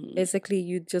Flex. Basically,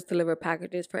 you just deliver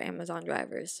packages for Amazon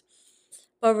drivers.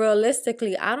 But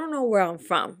realistically, I don't know where I'm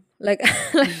from. Like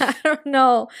I don't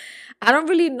know. I don't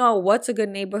really know what's a good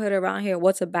neighborhood around here,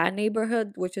 what's a bad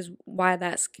neighborhood, which is why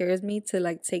that scares me to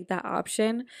like take that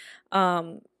option.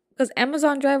 Because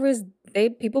Amazon drivers,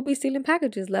 people be stealing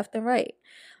packages left and right.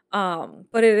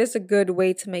 But it is a good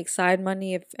way to make side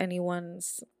money if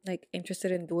anyone's like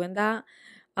interested in doing that.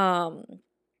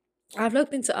 I've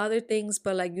looked into other things,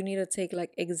 but like you need to take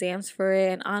like exams for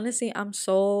it. And honestly, I'm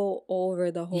so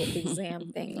over the whole exam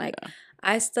thing. Like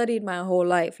I studied my whole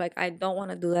life. Like I don't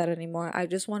want to do that anymore. I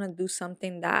just want to do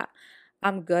something that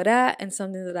I'm good at and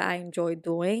something that I enjoy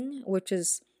doing, which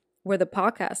is where the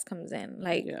podcast comes in.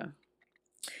 Like,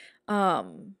 Yeah.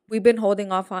 we've been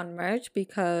holding off on merch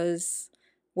because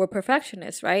we're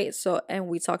perfectionists, right? So, and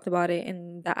we talked about it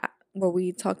in that where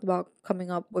we talked about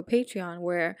coming up with Patreon,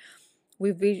 where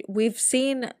we've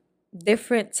seen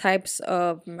different types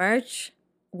of merch.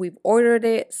 We've ordered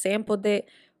it, sampled it.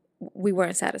 We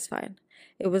weren't satisfied.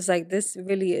 It was like, this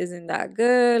really isn't that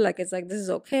good. Like, it's like, this is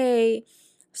okay.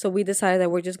 So we decided that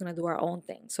we're just gonna do our own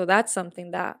thing. So that's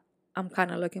something that I'm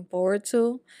kind of looking forward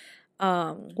to.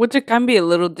 Which it can be a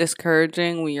little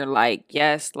discouraging when you're like,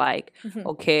 yes, like, Mhm.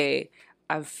 okay,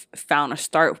 I've found a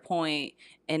start point,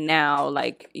 and now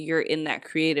like you're in that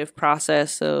creative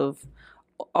process of,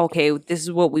 okay, this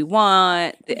is what we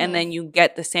want, and then you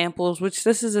get the samples, which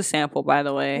this is a sample, by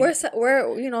the way.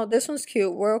 We're this one's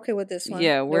cute. We're okay with this one.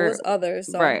 Yeah, there we're- was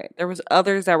others. So. Right. There was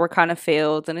others that were kind of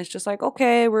failed, and it's just like,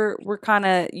 okay, we're kind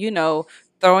of,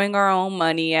 throwing our own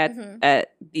money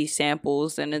at these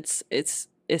samples, and it's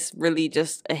really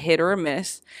just a hit or a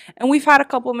miss. And we've had a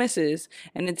couple misses,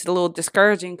 and it's a little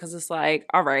discouraging because it's like,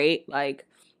 all right, like,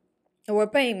 And we're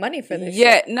paying money for this.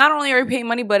 yeah, shit. not only are we paying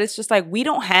money, but it's just like we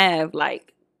don't have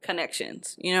like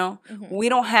connections, we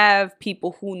don't have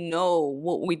people who know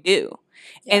what we do.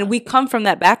 Yeah. And we come from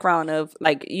that background of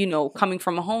like, coming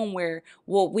from a home where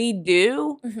what we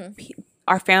do,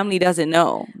 our family doesn't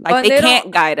know. Like, But they they can't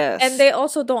don't- guide us. And they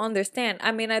also don't understand.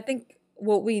 I mean, I think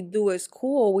what we do is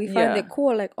cool. We find it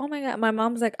cool. Like, oh my God, my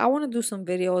mom's like, I want to do some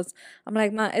videos. I'm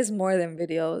like, Ma, it's more than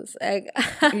videos. Like,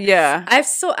 Yeah.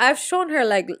 I've shown her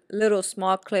like little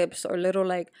small clips or little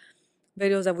like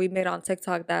videos that we made on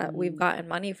TikTok that we've gotten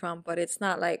money from, but it's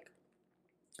not like,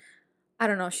 I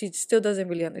don't know. She still doesn't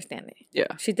really understand it.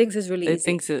 Yeah. She thinks it's really They easy.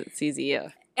 think it's easy, yeah.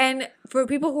 And for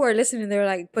people who are listening, they're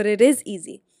like, but it is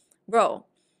easy. Bro,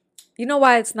 you know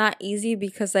why it's not easy?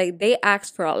 Because like they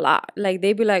ask for a lot. Like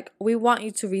they be like, we want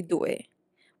you to redo it.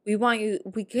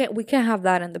 We can't have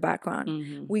that in the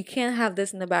background. We can't have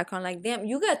this in the background. Like, damn,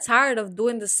 you get tired of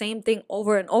doing the same thing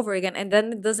over and over again, and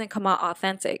then it doesn't come out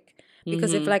authentic.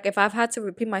 Because if I've had to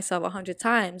repeat myself 100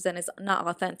 times, then it's not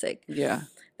authentic. Yeah.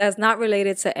 That's not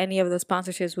related to any of the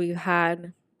sponsorships we've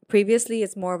had previously.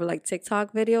 It's more of like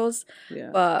TikTok videos. Yeah.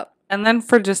 But And then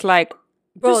for just like,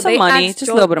 bro, just some money, asked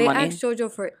just a little bit of they money. asked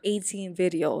JoJo for 18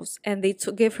 videos, and they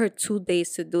give her 2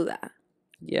 days to do that.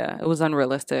 Yeah, it was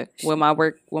unrealistic with my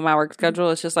work schedule.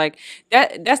 It's just like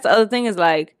that's the other thing is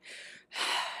like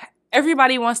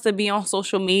everybody wants to be on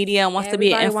social media, wants to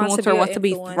be an Everybody wants to influencer, be wants an to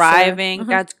be influencer. thriving.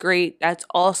 That's great. That's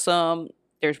awesome.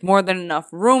 There's more than enough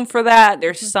room for that.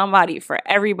 There's somebody for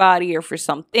everybody or for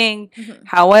something.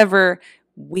 However,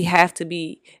 we have to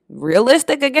be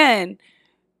realistic again.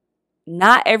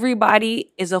 Not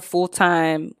everybody is a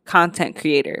full-time content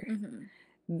creator.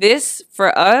 This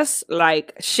for us,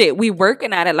 like shit, we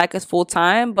working at it like it's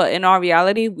full-time, but in our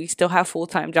reality, we still have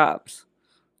full-time jobs.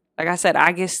 Like I said,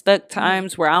 I get stuck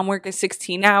times where I'm working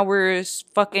 16 hours,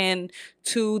 fucking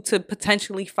 2 to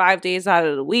potentially 5 days out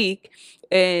of the week.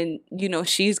 And,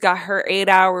 she's got her 8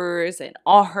 hours and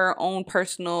all her own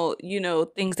personal,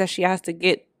 things that she has to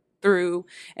get through.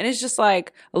 And it's just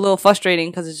like a little frustrating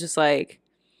because it's just like,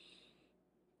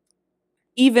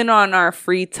 even on our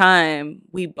free time,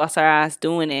 we bust our ass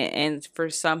doing it. And for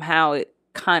somehow it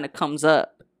kind of comes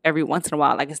up every once in a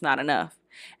while, like it's not enough.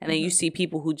 And then you see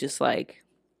people who just like,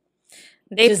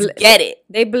 They just bl- get it.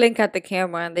 They blink at the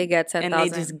camera and they get 10,000.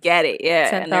 And they just get it,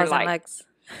 yeah. And they're 10,000 like, likes.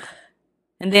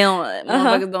 and they don't,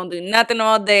 motherfuckers don't do nothing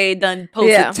all day. Done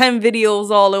posted 10 videos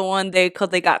all in one day because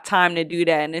they got time to do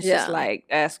that. And it's just like,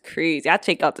 that's crazy. I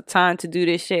take out the time to do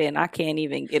this shit and I can't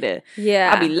even get a,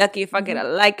 Yeah. I'll be lucky if I get a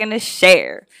like and a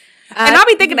share. And I'll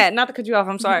be thinking that, not to cut you off,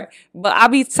 I'm sorry. But I'll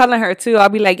be telling her too, I'll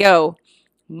be like, yo,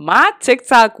 my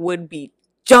TikTok would be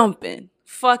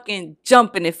fucking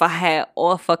jumping if I had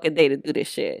all fucking day to do this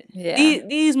shit. Yeah.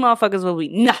 These motherfuckers will be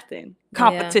nothing.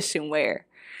 Competition wear.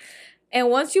 And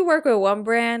once you work with one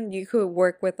brand, you could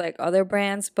work with like other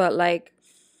brands, but like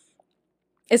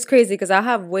it's crazy because I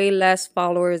have way less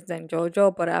followers than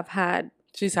JoJo, but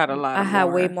She's had a lot. I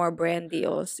have way more brand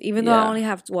deals, even though I only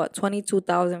have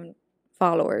 22,000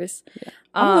 followers. Yeah.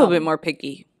 I'm a little bit more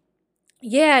picky.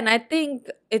 Yeah, and I think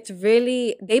it's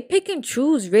really they pick and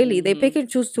choose. Really, they pick and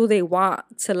choose who they want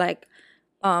to like,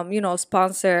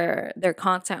 sponsor their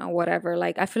content or whatever.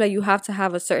 Like I feel like you have to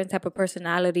have a certain type of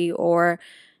personality, or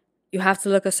you have to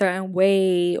look a certain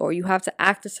way, or you have to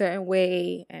act a certain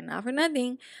way. And not for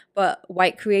nothing, but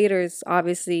white creators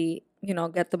obviously,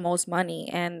 get the most money.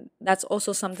 And that's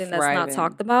also something that's not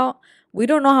talked about. We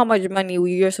don't know how much money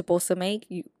you're supposed to make.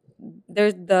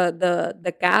 There's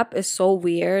the gap is so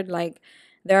weird. Like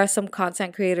there are some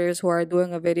content creators who are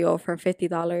doing a video for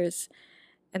 $50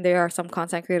 and there are some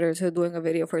content creators who are doing a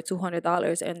video for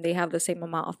 $200 and they have the same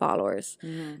amount of followers.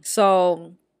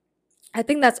 So I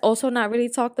think that's also not really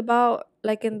talked about,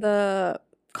 like in the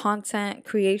content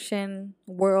creation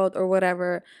world or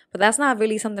whatever. But that's not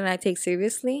really something I take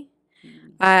seriously.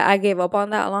 I gave up on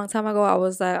that a long time ago. I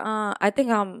was like, I think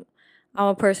I'm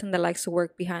a person that likes to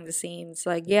work behind the scenes.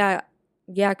 Like, yeah,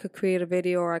 I could create a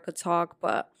video or I could talk,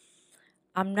 but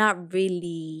I'm not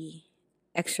really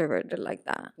extroverted like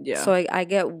that. Yeah. So I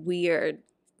get weird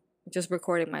just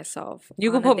recording myself.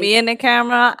 You could put me in the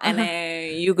camera and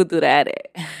then you could do the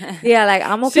edit. Yeah, like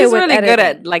I'm okay She's with really editing. good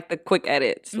at like the quick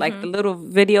edits, like the little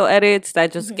video edits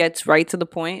that just gets right to the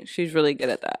point. She's really good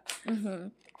at that.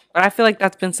 But I feel like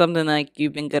that's been something like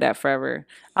you've been good at forever.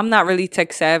 I'm not really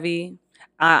tech savvy.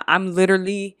 I'm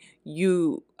literally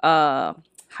how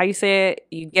you say it?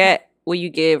 You get what you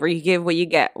give, or you give what you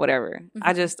get, whatever.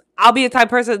 I'll be the type of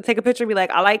person to take a picture and be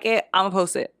like, I like it, I'm gonna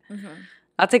post it.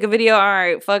 I'll take a video, all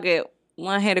right, fuck it,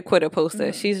 one-handed quitter, post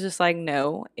it. She's just like,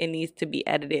 no, it needs to be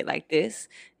edited like this.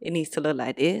 It needs to look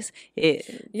like this.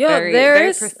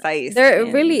 Very precise. There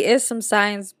really is some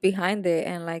science behind it,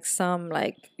 and like some,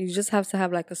 like, you just have to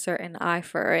have like a certain eye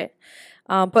for it.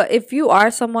 But if you are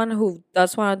someone who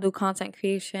does want to do content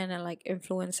creation and like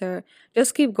influencer,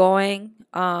 just keep going.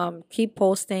 Keep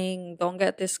posting. Don't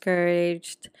get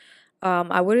discouraged.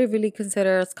 I wouldn't really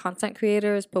consider us content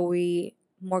creators, but we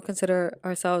more consider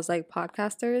ourselves like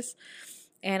podcasters.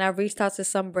 And I've reached out to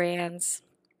some brands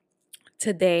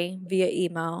today via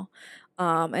email.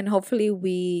 And hopefully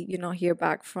we, hear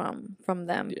back from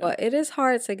them. But it is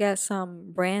hard to get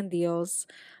some brand deals.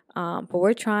 But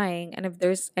we're trying. And if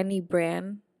there's any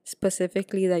brand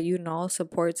specifically that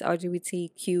supports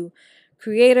LGBTQ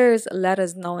creators, let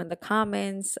us know in the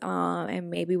comments.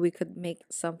 And maybe we could make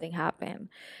something happen.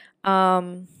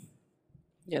 Yeah,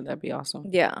 that'd be awesome.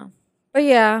 Yeah. But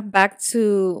yeah, back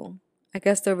to, I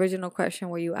guess, the original question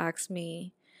where you asked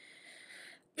me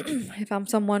if I'm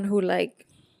someone who, like,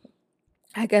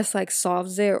 I guess, like,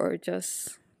 solves it or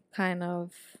just kind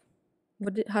of,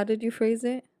 how did you phrase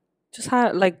it? Just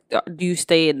how, like, do you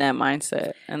stay in that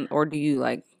mindset, or do you,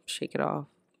 like, shake it off?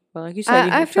 Well, like you said,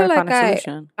 you try to find a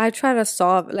solution. I try to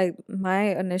solve, like,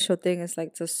 my initial thing is,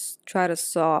 like, to try to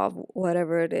solve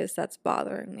whatever it is that's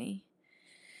bothering me.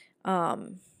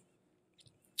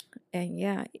 And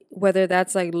yeah, whether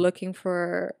that's like looking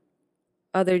for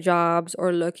other jobs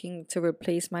or looking to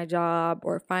replace my job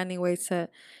or finding ways to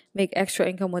make extra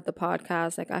income with the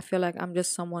podcast, like I feel like I'm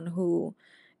just someone who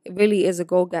really is a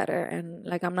go-getter, and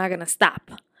like I'm not gonna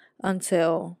stop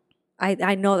until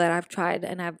I know that I've tried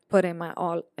and I've put in my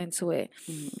all into it.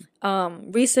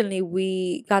 Recently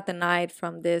we got denied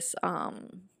from this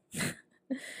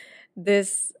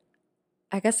this,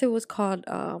 I guess it was called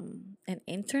an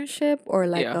internship or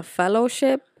like a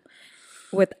fellowship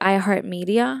with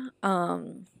iHeartMedia.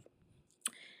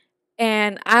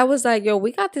 And I was like, yo,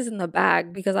 we got this in the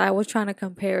bag, because I was trying to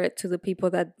compare it to the people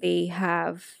that they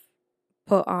have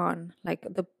put on, like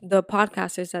the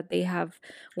podcasters that they have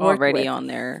worked already with. On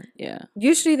there. Yeah.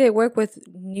 Usually they work with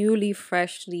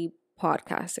freshly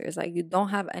podcasters. Like, you don't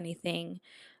have anything.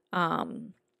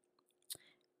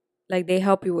 Like, they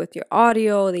help you with your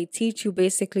audio. They teach you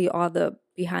basically all the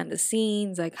behind the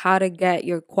scenes, like how to get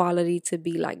your quality to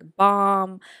be like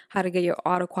bomb, how to get your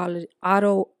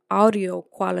audio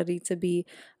quality to be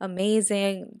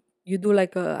amazing. You do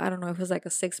like I don't know if it was like a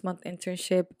 6-month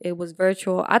internship. It was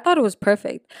virtual. I thought it was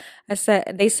perfect.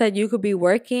 They said you could be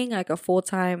working like a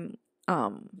full-time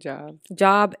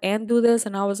job and do this.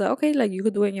 And I was like, okay, like you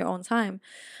could do it in your own time.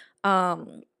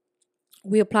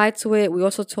 We applied to it. We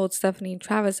also told Stephanie and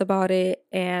Travis about it,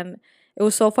 and it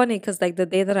was so funny because like the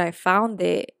day that I found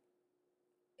it,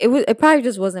 it probably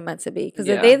just wasn't meant to be, because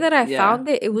the day that I found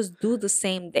it, it was due the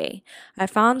same day. I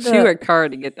found she worked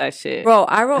hard to get that shit, bro.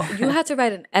 You had to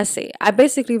write an essay. I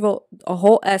basically wrote a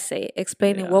whole essay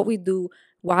explaining what we do,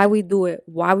 why we do it,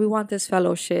 why we want this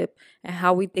fellowship, and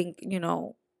how we think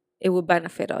it would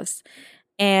benefit us.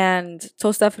 And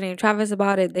told Stephanie and Travis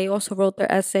about it. They also wrote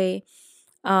their essay.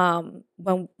 When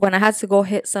I had to go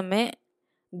hit submit,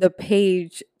 the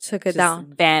page took it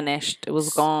down, vanished. It was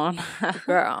gone.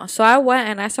 Girl. So I went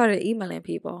and I started emailing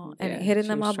people and hitting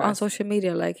them up on social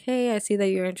media, like, hey, I see that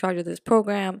you're in charge of this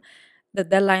program. The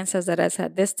deadline says that it's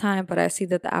at this time, but I see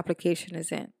that the application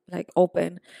isn't like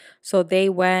open. So they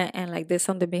went and like did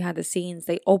something behind the scenes.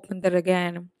 They opened it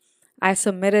again. I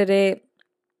submitted it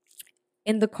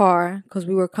in the car because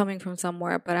we were coming from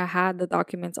somewhere, but I had the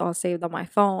documents all saved on my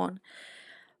phone.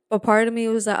 But part of me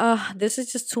was like, this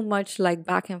is just too much like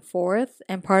back and forth.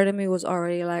 And part of me was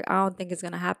already like, I don't think it's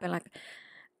going to happen. Like,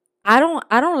 I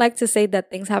don't like to say that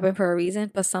things happen for a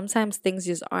reason, but sometimes things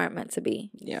just aren't meant to be.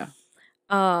 Yeah.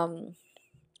 And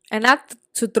not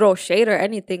to throw shade or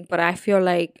anything, but I feel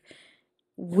like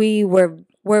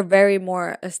we're very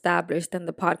more established than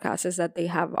the podcasters that they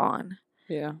have on.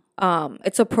 Yeah.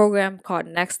 It's a program called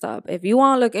Next Up. If you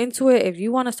want to look into it, if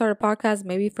you want to start a podcast,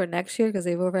 maybe for next year, because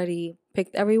they've already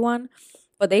picked everyone,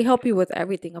 but they help you with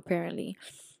everything apparently.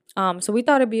 So we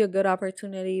thought it'd be a good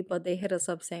opportunity, but they hit us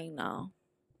up saying no.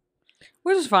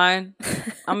 Which is fine.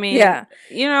 I mean, Yeah.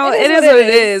 you know, It it is is what what it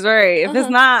it is. is, right? If it's Uh-huh.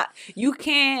 not, you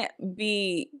can't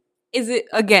be. Is it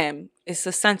again? It's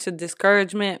a sense of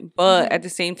discouragement, but at the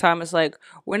same time, it's like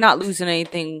we're not losing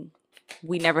anything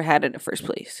we never had in the first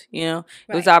place. You know,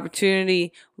 it was Right.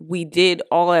 opportunity. We did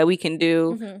all that we can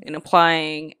do Mhm. in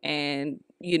applying, and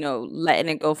letting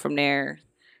it go from there.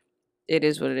 It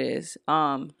is what it is.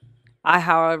 I,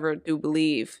 however, do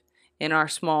believe in our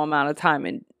small amount of time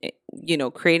and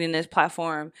creating this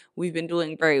platform, we've been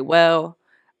doing very well.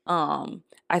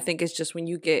 I think it's just when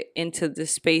you get into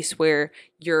this space where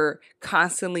you're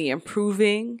constantly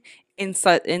improving in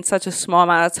such a small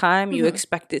amount of time, you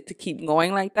expect it to keep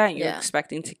going like that. And you're Yeah.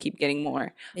 expecting to keep getting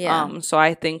more. Yeah. So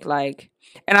I think like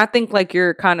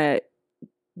you're kind of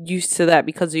used to that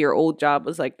because of your old job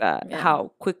was like that, Yeah.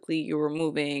 how quickly you were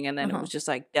moving, and then it was just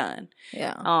like done.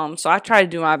 Yeah. So I try to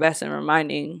do my best in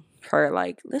reminding her,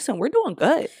 like, listen, we're doing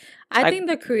good. I Like- think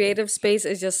the creative space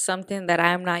is just something that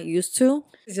I'm not used to.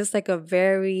 It's just like a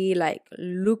very like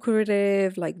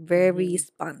lucrative, like very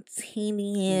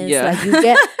spontaneous. Yeah.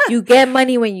 Like you get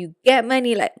money when you get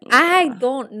money. Like I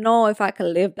don't know if I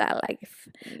could live that life.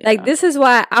 Like this is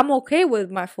why I'm okay with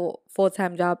my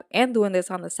full-time job and doing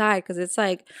this on the side, because it's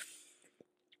like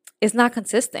it's not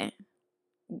consistent.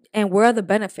 And where are the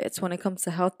benefits when it comes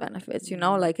to health benefits?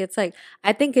 Like it's like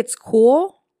I think it's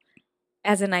cool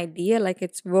as an idea, like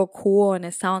it's real cool and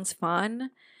it sounds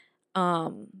fun,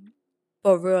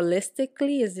 but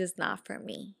realistically it's just not for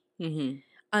me.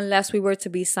 Unless we were to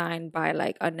be signed by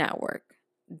like a network,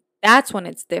 that's when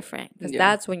it's different, because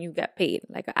that's when you get paid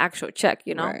like an actual check,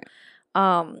 Right.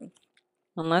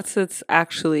 Unless it's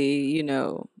actually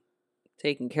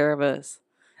taking care of us.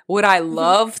 Would I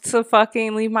love to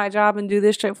fucking leave my job and do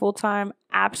this shit full time?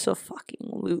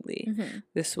 Absolutely.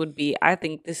 This would be, I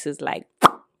think this is like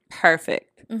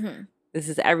perfect. This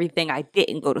is everything I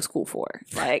didn't go to school for.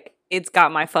 Like, it's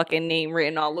got my fucking name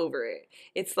written all over it.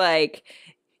 It's like,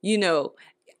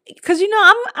 because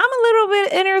I'm a little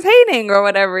bit entertaining or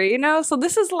whatever, so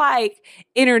this is like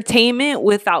entertainment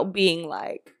without being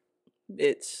like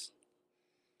it's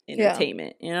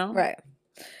entertainment. Right.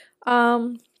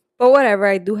 But whatever,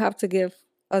 I do have to give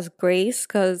us grace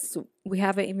because we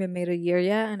haven't even made a year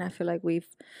yet, and I feel like we've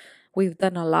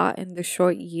done a lot in the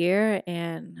short year,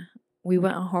 and we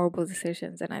went on horrible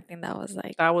decisions, and I think that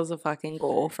was a fucking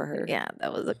goal for her. Yeah,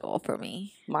 that was a goal for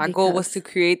me. My goal was to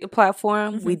create the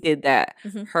platform. We did that.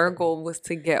 Mhm. Her goal was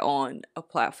to get on a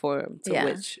platform to Yeah.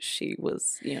 which she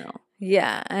was,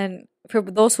 Yeah, and for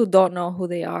those who don't know who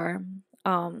they are,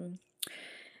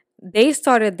 they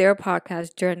started their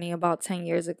podcast journey about 10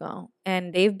 years ago,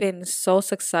 and they've been so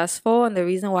successful. And the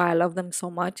reason why I love them so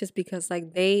much is because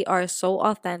like they are so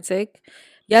authentic.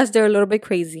 Yes, they're a little bit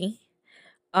crazy,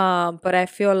 but I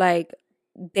feel like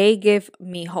they give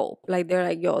me hope. Like they're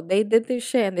like, yo, they did this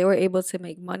shit and they were able to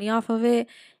make money off of it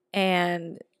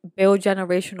and build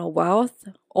generational wealth,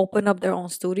 open up their own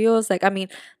studios. Like, I mean,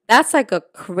 that's like a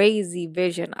crazy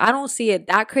vision. I don't see it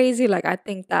that crazy. Like, I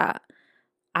think that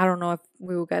I don't know if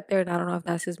we will get there, and I don't know if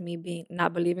that's just me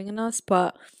not believing in us,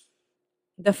 but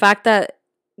the fact that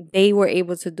they were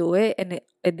able to do it, and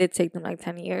it did take them like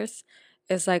 10 years,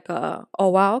 it's like oh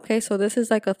wow, okay, so this is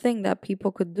like a thing that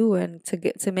people could do and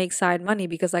to make side money,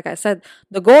 because like I said,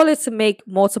 the goal is to make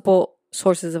multiple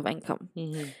sources of income.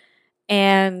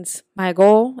 And my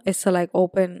goal is to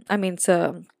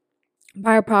to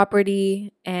buy a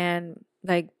property and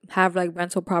like have like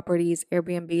rental properties,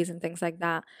 Airbnbs and things like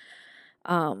that.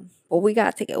 But we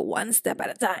gotta take it one step at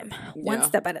a time. One Yeah.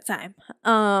 step at a time.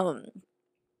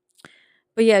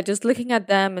 But yeah, just looking at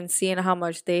them and seeing how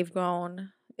much they've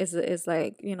grown is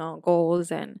like,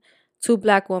 goals. And two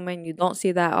Black women, you don't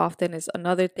see that often, is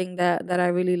another thing that I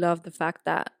really love. The fact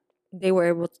that they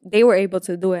were able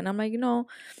to do it. And I'm like,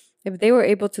 if they were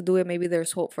able to do it, maybe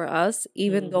there's hope for us,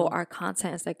 even though our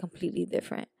content is like completely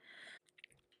different.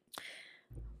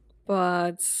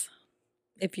 But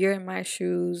if you're in my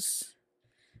shoes,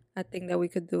 I think that we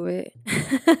could do it.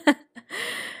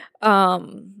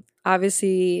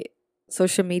 Obviously,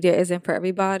 social media isn't for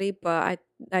everybody, but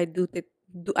I do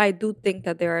think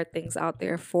that there are things out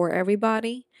there for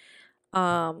everybody.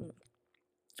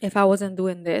 if I wasn't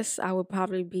doing this, I would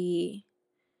probably be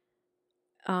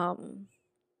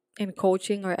in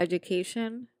coaching or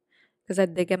education, because I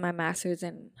did get my master's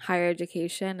in higher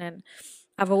education, and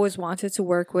I've always wanted to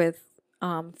work with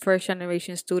first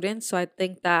generation students. So I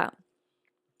think that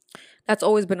that's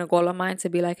always been a goal of mine, to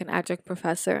be like an adjunct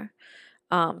professor.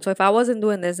 So if I wasn't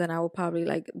doing this, then I would probably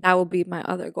that would be my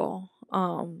other goal.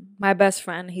 My best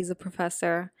friend, he's a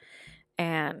professor,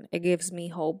 and it gives me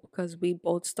hope because we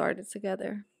both started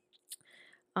together.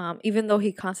 Even though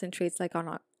he concentrates like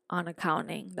on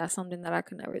accounting, that's something that I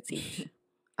could never teach.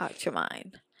 Out your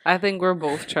mind. I think we're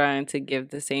both trying to give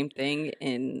the same thing,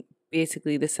 in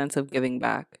basically the sense of giving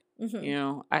back. You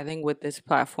know, I think with this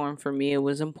platform, for me, it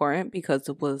was important because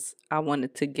I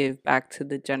wanted to give back to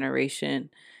the generation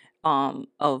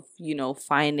of, you know,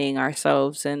 finding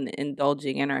ourselves and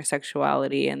indulging in our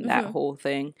sexuality and that whole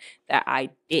thing that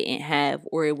I didn't have,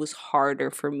 or it was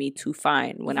harder for me to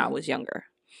find when I was younger.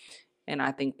 And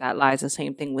I think that lies the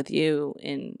same thing with you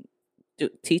in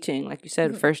teaching, like you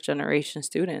said, first generation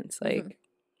students. Like,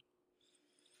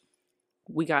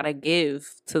 we gotta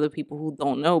give to the people who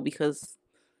don't know, because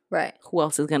right, who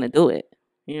else is gonna do it?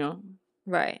 You know,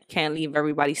 right. Can't leave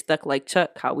everybody stuck like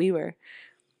Chuck, how we were.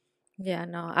 Yeah,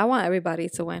 no, I want everybody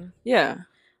to win. Yeah,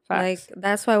 facts. Like,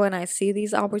 that's why when I see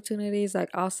these opportunities, like,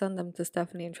 I'll send them to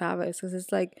Stephanie and Travis, because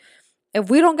it's like, if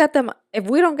we don't get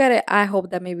it, I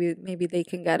hope that maybe they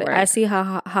can get it. Right. I see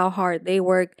how hard they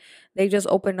work. They just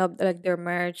opened up like their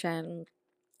merch, and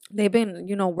they've been,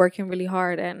 you know, working really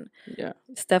hard. And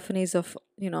Stephanie's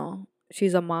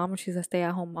she's a mom. She's a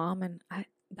stay-at-home mom, and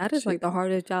that is like the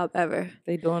hardest job ever.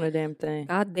 They doing a damn thing.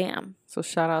 God damn. So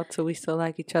shout out to We Still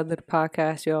Like Each Other, the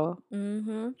podcast, y'all.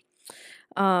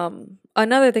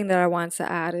 Another thing that I want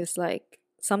to add is like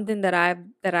something that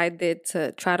I did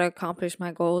to try to accomplish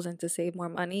my goals and to save more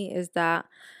money is that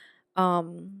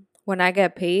when I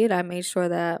get paid, I made sure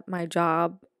that my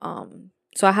job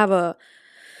so I have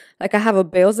a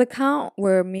bills account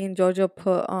where me and Jojo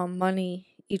put money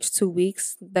each 2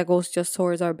 weeks that goes just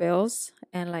towards our bills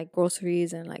and like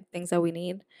groceries and like things that we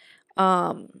need.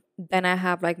 Then I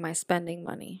have like my spending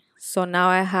money. So now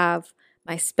I have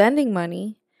my spending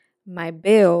money, my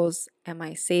bills, and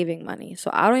my saving money. So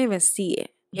I don't even see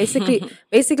it.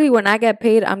 Basically when I get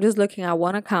paid, I'm just looking at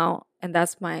one account, and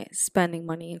that's my spending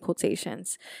money in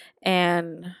quotations.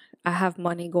 And I have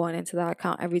money going into that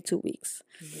account every 2 weeks.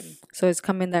 So it's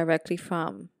coming directly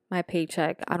from my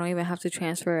paycheck. I don't even have to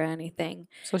transfer or anything.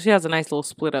 So she has a nice little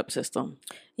split up system.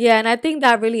 Yeah, and I think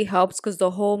that really helps, because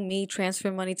the whole me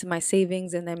transfer money to my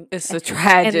savings and then it's a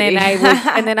tragedy.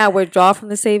 And then I withdraw from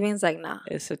the savings. Like, nah,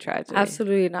 it's a tragedy.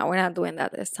 Absolutely not. We're not doing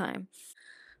that this time.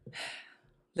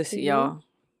 Listen, y'all.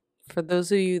 For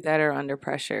those of you that are under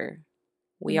pressure,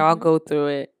 we all go through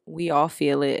it. We all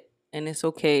feel it, and it's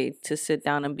okay to sit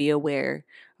down and be aware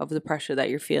of the pressure that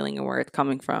you're feeling and where it's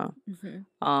coming from.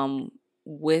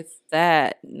 With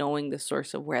that, knowing the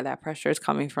source of where that pressure is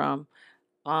coming from,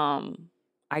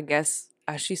 I guess,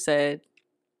 as she said,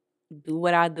 do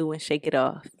what I do and shake it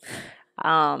off.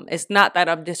 It's not that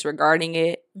I'm disregarding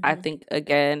it. I think,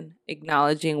 again,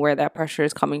 acknowledging where that pressure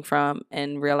is coming from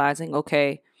and realizing,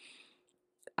 okay,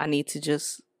 I need to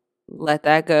just let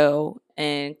that go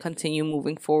and continue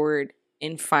moving forward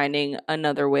in finding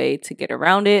another way to get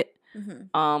around it.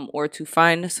 Or to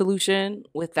find a solution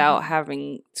without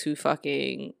having to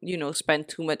fucking, spend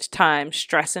too much time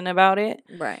stressing about it.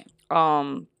 Right.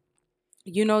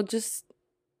 Just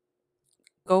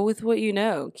go with what you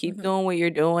know. Keep doing what you're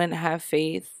doing. Have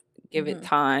faith. Give it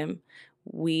time.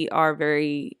 We are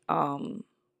very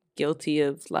guilty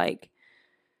of like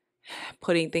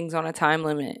putting things on a time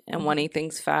limit and wanting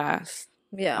things fast.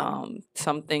 Yeah.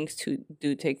 Some things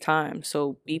do take time.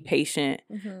 So be patient,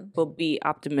 but be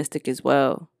optimistic as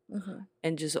well.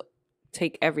 And just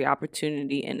take every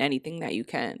opportunity and anything that you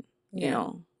can. Yeah. You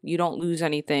know, you don't lose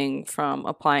anything from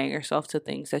applying yourself to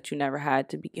things that you never had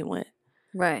to begin with.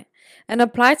 Right. And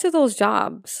apply to those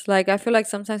jobs. Like, I feel like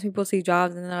sometimes people see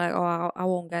jobs and they're like, oh, I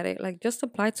won't get it. Like, just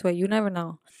apply to it. You never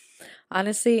know.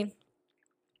 Honestly,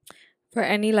 for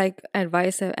any like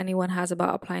advice that anyone has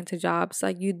about applying to jobs,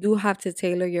 like, you do have to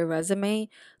tailor your resume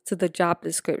to the job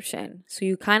description. So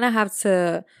you kind of have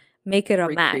to make it a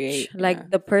match.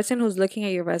 Like, the person who's looking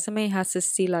at your resume has to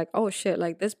see like, oh shit,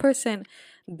 like this person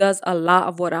does a lot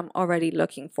of what I'm already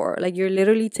looking for. Like, you're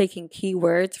literally taking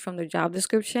keywords from the job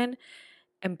description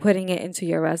and putting it into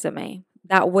your resume.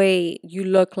 That way you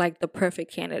look like the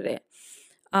perfect candidate.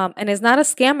 And it's not a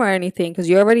scam or anything, because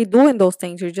you're already doing those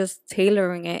things. You're just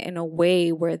tailoring it in a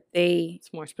way where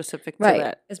it's more specific to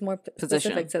that. It's more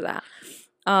specific to that.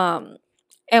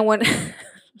 And when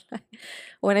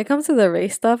when it comes to the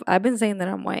race stuff, I've been saying that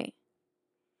I'm white.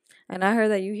 And I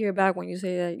heard that you hear back when you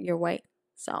say that you're white.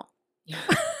 So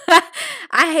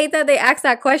I hate that they ask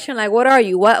that question, like, what are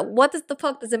you? What does the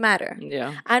fuck does it matter?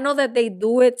 Yeah. I know that they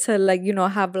do it to, like, you know,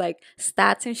 have like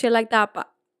stats and shit like that, but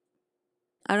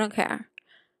I don't care.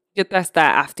 Get that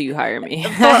stat after you hire me.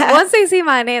 But once they see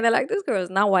my name, they're like, this girl is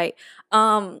not white.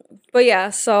 But yeah,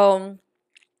 so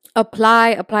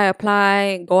apply,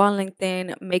 go on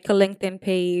LinkedIn, make a LinkedIn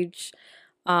page,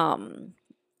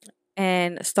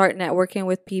 and start networking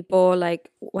with people.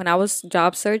 Like when I was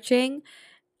job searching,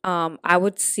 I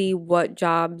would see what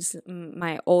jobs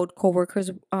my old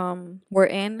coworkers were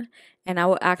in, and I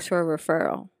would ask for a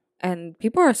referral. And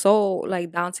people are so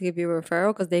like down to give you a referral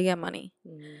because they get money.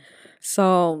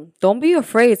 So don't be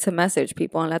afraid to message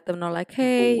people and let them know, like,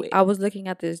 hey, I was looking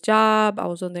at this job. I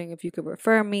was wondering if you could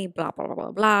refer me, blah, blah, blah,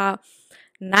 blah, blah.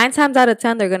 9 times out of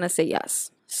 10, they're going to say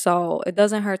yes. So it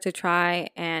doesn't hurt to try.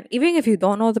 And even if you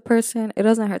don't know the person, it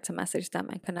doesn't hurt to message them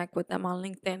and connect with them on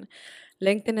LinkedIn.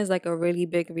 LinkedIn is like a really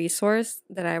big resource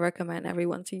that I recommend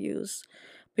everyone to use.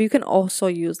 But you can also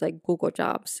use like Google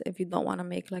Jobs if you don't want to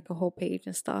make like a whole page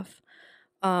and stuff.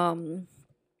 But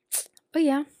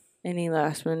yeah. Any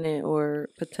last minute or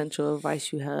potential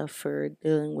advice you have for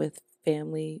dealing with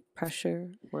family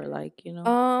pressure or like, you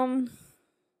know?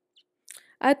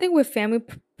 I think with family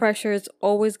pressure, it's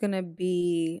always going to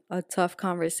be a tough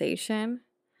conversation.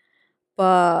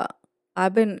 But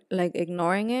I've been like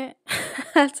ignoring it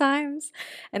at times.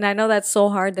 And I know that's so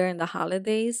hard during the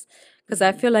holidays because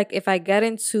I feel like if I get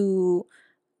into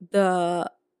the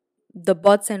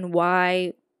buts and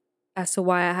why as to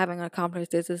why I haven't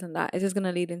accomplished this and that, it's just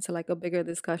gonna lead into like a bigger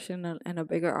discussion and a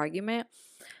bigger argument.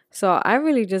 So I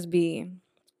just be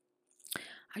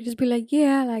like,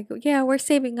 yeah, we're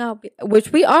saving up,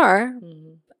 which we are.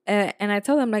 And I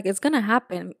tell them like it's gonna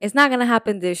happen. It's not gonna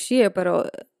happen this year, but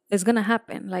it's gonna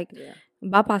happen. Like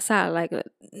va pasar. Like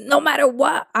no matter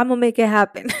what, I'm gonna make it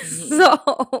happen.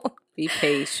 So be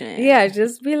patient. Yeah,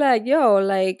 just be like, yo,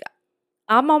 like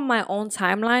I'm on my own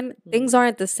timeline. Things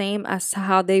aren't the same as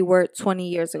how they were 20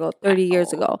 years ago, 30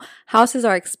 years ago. Houses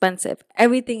are expensive.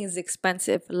 Everything is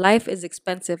expensive. Life is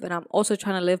expensive. And I'm also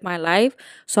trying to live my life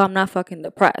so I'm not fucking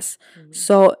depressed.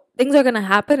 So things are going to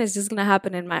happen. It's just going to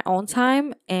happen in my own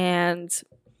time. And,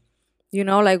 you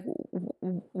know, like,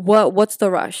 what's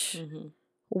the rush?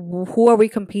 Who are we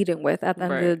competing with at the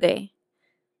end of the day?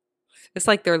 It's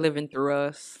like they're living through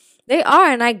us. They are,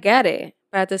 and I get it.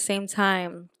 But at the same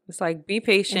time, it's like, be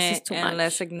patient and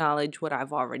let's acknowledge what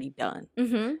I've already done.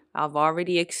 I've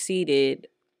already exceeded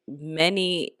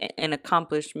many and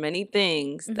accomplished many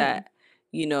things that,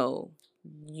 you know,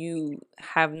 you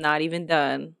have not even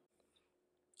done.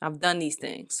 I've done these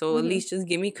things. So at least just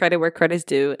give me credit where credit's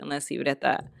due and let's leave it at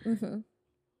that.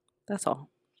 That's all.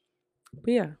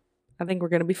 But yeah, I think we're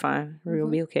going to be fine. We're going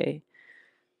to be okay.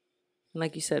 And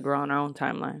like you said, we're on our own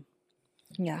timeline.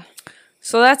 Yeah.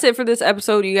 So that's it for this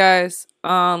episode, you guys.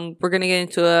 We're going to get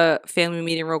into a family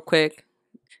meeting real quick.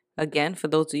 Again, for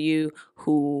those of you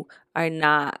who are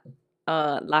not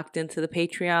locked into the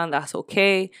Patreon, that's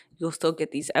okay. You'll still get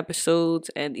these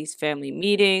episodes and these family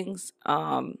meetings.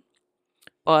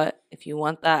 But if you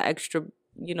want that extra,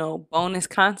 you know, bonus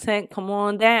content, come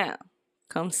on down.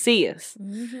 Come see us.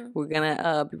 We're going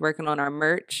to be working on our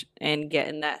merch and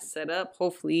getting that set up.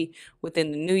 Hopefully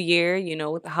within the new year, you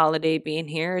know, with the holiday being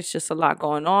here, it's just a lot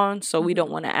going on. So we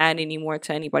don't want to add any more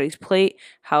to anybody's plate.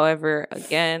 However,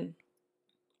 again,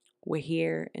 we're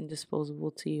here and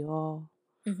disposable to you all.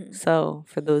 So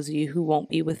for those of you who won't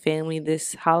be with family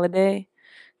this holiday,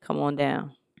 come on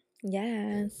down.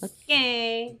 Yes.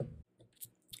 Okay.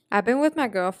 I've been with my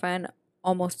girlfriend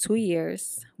almost 2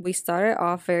 years. We started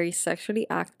off very sexually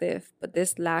active, but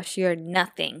this last year,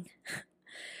 nothing.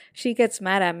 She gets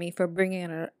mad at me for bringing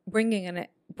it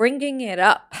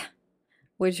up,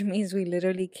 which means we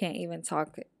literally can't even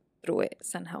talk through it.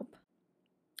 Send help.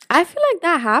 I feel like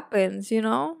that happens, you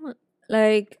know?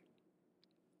 Like,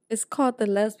 it's called the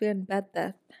lesbian bed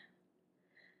death.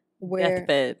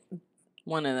 Deathbed.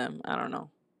 One of them. I don't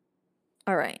know.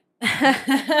 All right.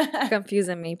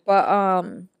 Confusing me. But,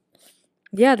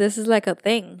 yeah, this is like a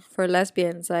thing for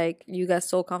lesbians. Like, you get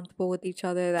so comfortable with each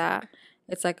other that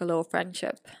it's like a little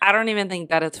friendship. I don't even think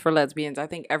that it's for lesbians. I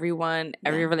think every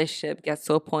relationship gets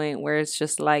to a point where it's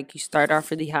just like you start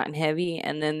off really hot and heavy,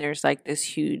 and then there's like this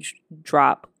huge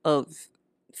drop of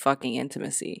fucking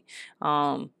intimacy.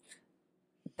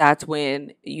 That's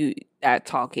when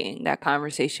that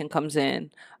conversation comes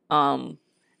in.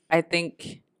 I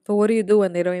think. But what do you do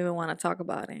when they don't even want to talk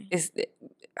about it?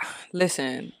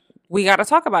 Listen. we got to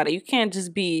talk about it. You can't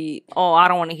just be, oh, I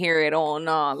don't want to hear it. Oh,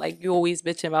 no. Like, you always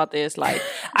bitching about this. Like,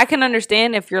 I can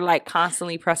understand if you're, like,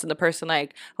 constantly pressing the person,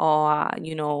 like, oh,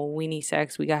 you know, we need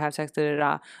sex. We got to have sex,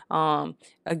 da-da-da.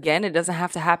 Again, it doesn't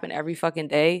have to happen every fucking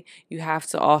day. You have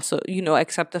to also, you know,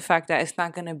 accept the fact that it's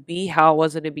not going to be how it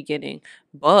was at the beginning.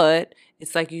 But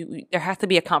it's like there has to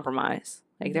be a compromise.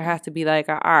 Like, there has to be, like,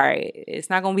 all right, it's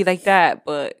not going to be like that,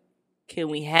 but can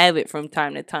we have it from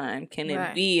time to time? Can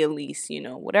it be at least, you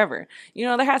know, whatever? You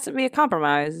know, there has to be a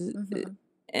compromise. Mm-hmm.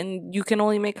 And you can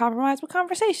only make compromise with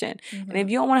conversation. Mm-hmm. And if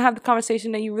you don't want to have the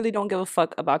conversation, then you really don't give a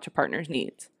fuck about your partner's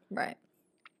needs. Right.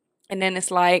 And then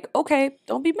it's like, okay,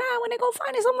 don't be mad when they go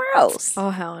find it somewhere else. Oh,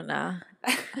 hell nah.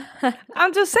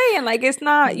 I'm just saying, like, it's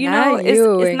not, you know,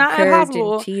 it's not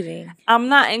impossible. Cheating. I'm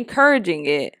not encouraging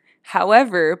it.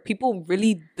 However, people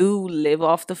really do live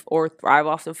off or thrive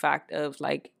off the fact of,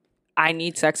 like, I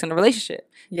need sex in a relationship.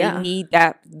 Yeah. They need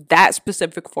that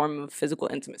specific form of physical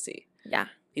intimacy. Yeah.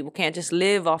 People can't just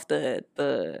live off the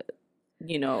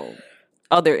you know,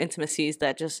 other intimacies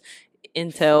that just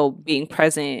entail being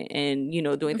present and, you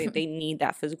know, doing things. They need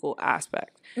that physical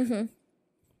aspect. Mm-hmm.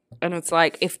 And it's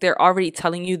like, if they're already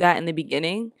telling you that in the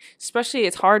beginning, especially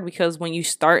it's hard because when you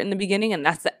start in the beginning, and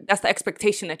that's the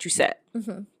expectation that you set.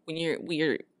 Mm-hmm. When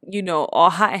you're you know, all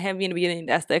hot and heavy in the beginning,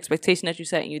 that's the expectation that you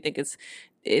set, and you think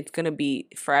it's gonna be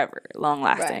forever, long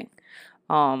lasting.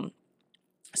 Right.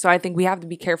 So I think we have to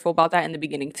be careful about that in the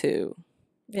beginning too.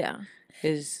 Yeah.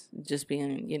 Is just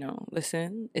being, you know,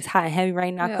 listen, it's hot and heavy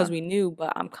right now because we knew,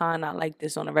 but I'm kind of not like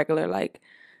this on a regular, like.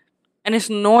 And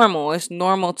it's normal. It's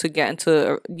normal to get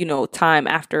into, you know, time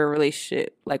after a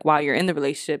relationship, like while you're in the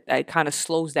relationship, that kind of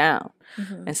slows down.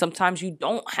 Mm-hmm. And sometimes you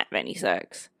don't have any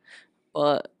sex,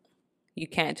 but you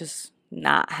can't just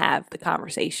not have the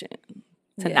conversation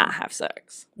to not have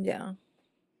sex. Yeah,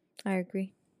 I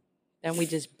agree. Then we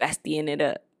just bestieing it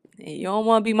up. And you don't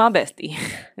want to be my bestie.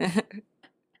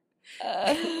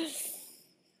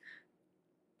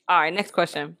 All right, next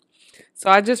question. So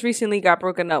I just recently got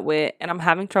broken up with, and I'm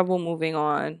having trouble moving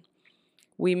on.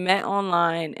 We met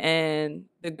online, and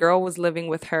the girl was living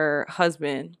with her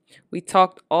husband. We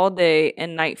talked all day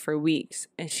and night for weeks,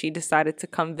 and she decided to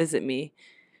come visit me.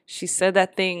 She said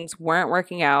that things weren't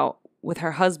working out with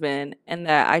her husband and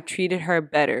that I treated her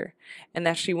better and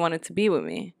that she wanted to be with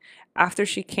me. After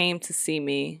she came to see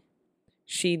me,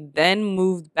 she then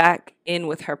moved back in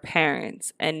with her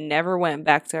parents and never went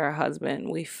back to her husband.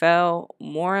 We fell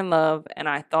more in love and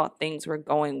I thought things were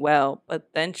going well, but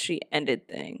then she ended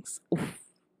things. Oof.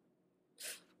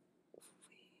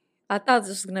 I thought this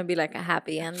was going to be like a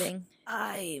happy ending.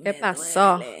 Ay, ¿Qué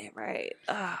pasó? Right.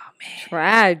 Oh, man.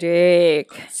 Tragic.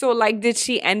 So, like, did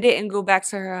she end it and go back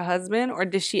to her husband, or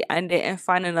did she end it and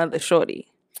find another shorty?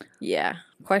 Yeah.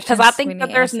 Because I think that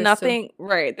there's nothing,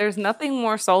 right, there's nothing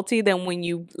more salty than when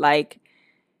you, like,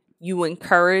 you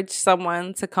encourage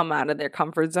someone to come out of their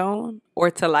comfort zone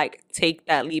or to, like, take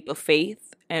that leap of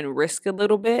faith and risk a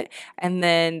little bit, and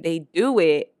then they do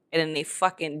it, and then they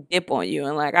fucking dip on you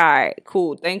and like, all right,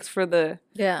 cool, thanks for the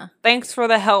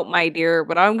help, my dear,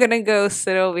 but I'm gonna go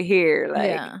sit over here,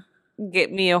 like,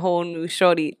 get me a whole new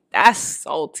shorty. That's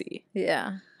salty.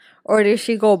 Yeah. Or did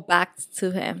she go back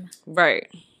to him? Right.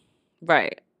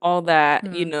 All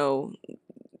that, you know,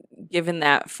 giving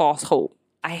that false hope.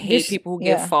 I hate people who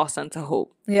give false sense of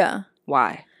hope. Yeah.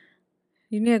 Why?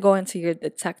 You need to go into your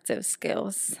detective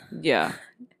skills. Yeah.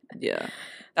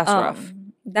 That's rough.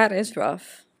 That is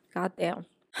rough. Goddamn.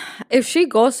 If she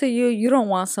goes to you, you don't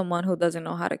want someone who doesn't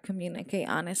know how to communicate,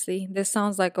 honestly. This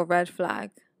sounds like a red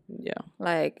flag. Yeah.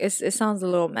 Like, it sounds a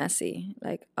little messy.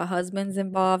 Like, a husband's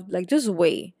involved. Like, just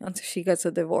wait until she gets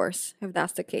a divorce, if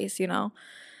that's the case, you know?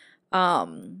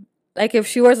 Like, if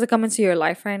she were to come into your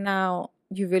life right now,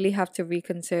 you really have to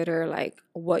reconsider, like,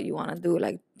 what you want to do.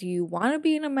 Like, do you want to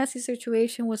be in a messy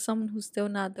situation with someone who's still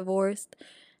not divorced?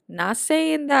 Not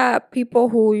saying that people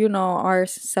who, you know, are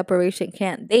separation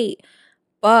can't date,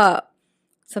 but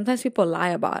sometimes people lie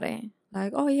about it.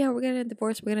 Like, oh, yeah, we're getting a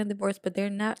divorce, but they're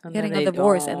not getting a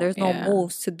divorce, and there's no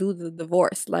moves to do the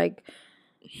divorce. Like,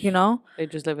 you know? They're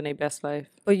just living their best life.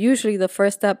 But usually the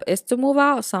first step is to move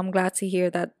out, so I'm glad to hear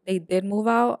that they did move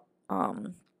out,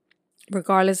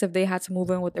 regardless if they had to move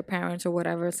in with their parents or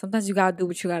whatever. Sometimes you gotta do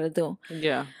what you gotta do.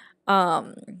 Yeah.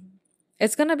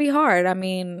 It's gonna be hard. I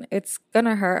mean, it's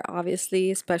gonna hurt,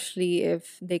 obviously, especially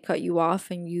if they cut you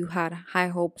off and you had high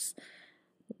hopes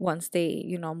once they,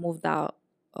 you know, moved out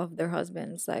of their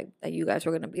husbands, like, that you guys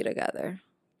were gonna be together.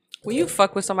 When you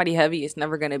fuck with somebody heavy, it's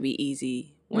never gonna be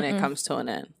easy when it comes to an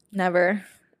end. Never.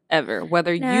 Ever.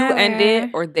 Whether you end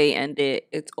it or they end it,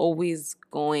 it's always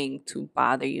going to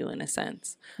bother you in a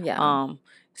sense. Yeah.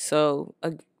 So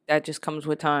that just comes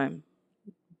with time.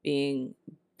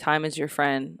 Time is your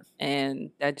friend,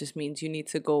 and that just means you need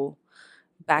to go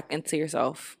back into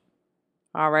yourself.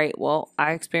 All right, well,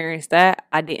 I experienced that.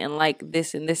 I didn't like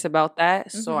this and this about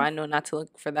that, so I know not to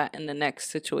look for that in the next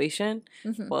situation.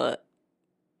 But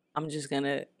I'm just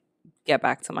gonna get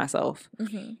back to myself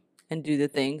and do the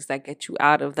things that get you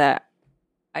out of that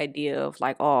idea of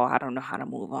like, oh, I don't know how to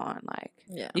move on. Like,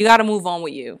 you got to move on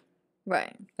with you.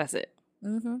 Right. That's it.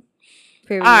 All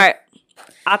right.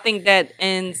 I think that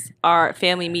ends our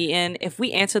family meeting. If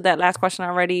we answered that last question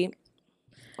already,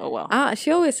 oh well.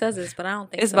 She always says this, but I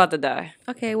don't think it's about to die.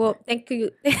 Okay, well, thank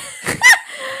you.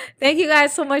 Thank you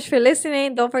guys so much for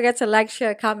listening. Don't forget to like,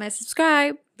 share, comment,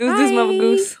 subscribe. Deuce, Mother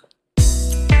Goose.